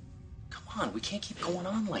 Come on, we can't keep going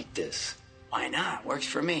on like this. Why not? Works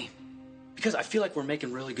for me. Because I feel like we're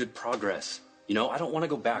making really good progress. You know, I don't want to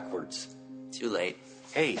go backwards. Too late.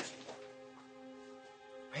 Hey,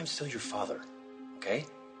 I am still your father, okay?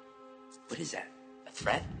 What is that? A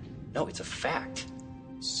threat? No, it's a fact.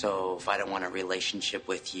 So if I don't want a relationship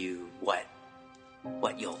with you, what?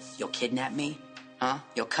 What, you'll kidnap me? Huh?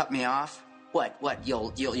 You'll cut me off? What,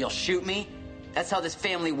 you'll shoot me? That's how this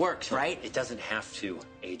family works, right? It doesn't have to,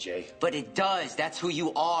 AJ. But it does. That's who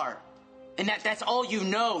you are. And that's all you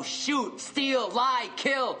know. Shoot, steal, lie,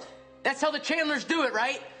 kill. That's how the Chandlers do it,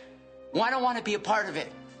 right? Well, I don't want to be a part of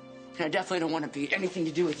it. And I definitely don't want to be anything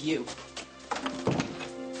to do with you.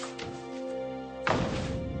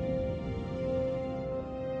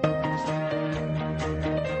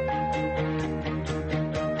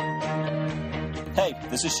 Hey,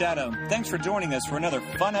 this is Shadow. Thanks for joining us for another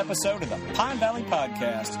fun episode of the Pine Valley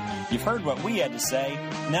Podcast. You've heard what we had to say.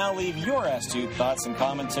 Now leave your ass-toot thoughts and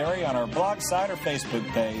commentary on our blog site or Facebook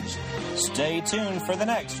page. Stay tuned for the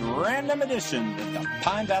next random edition of the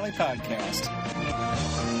Pine Valley Podcast.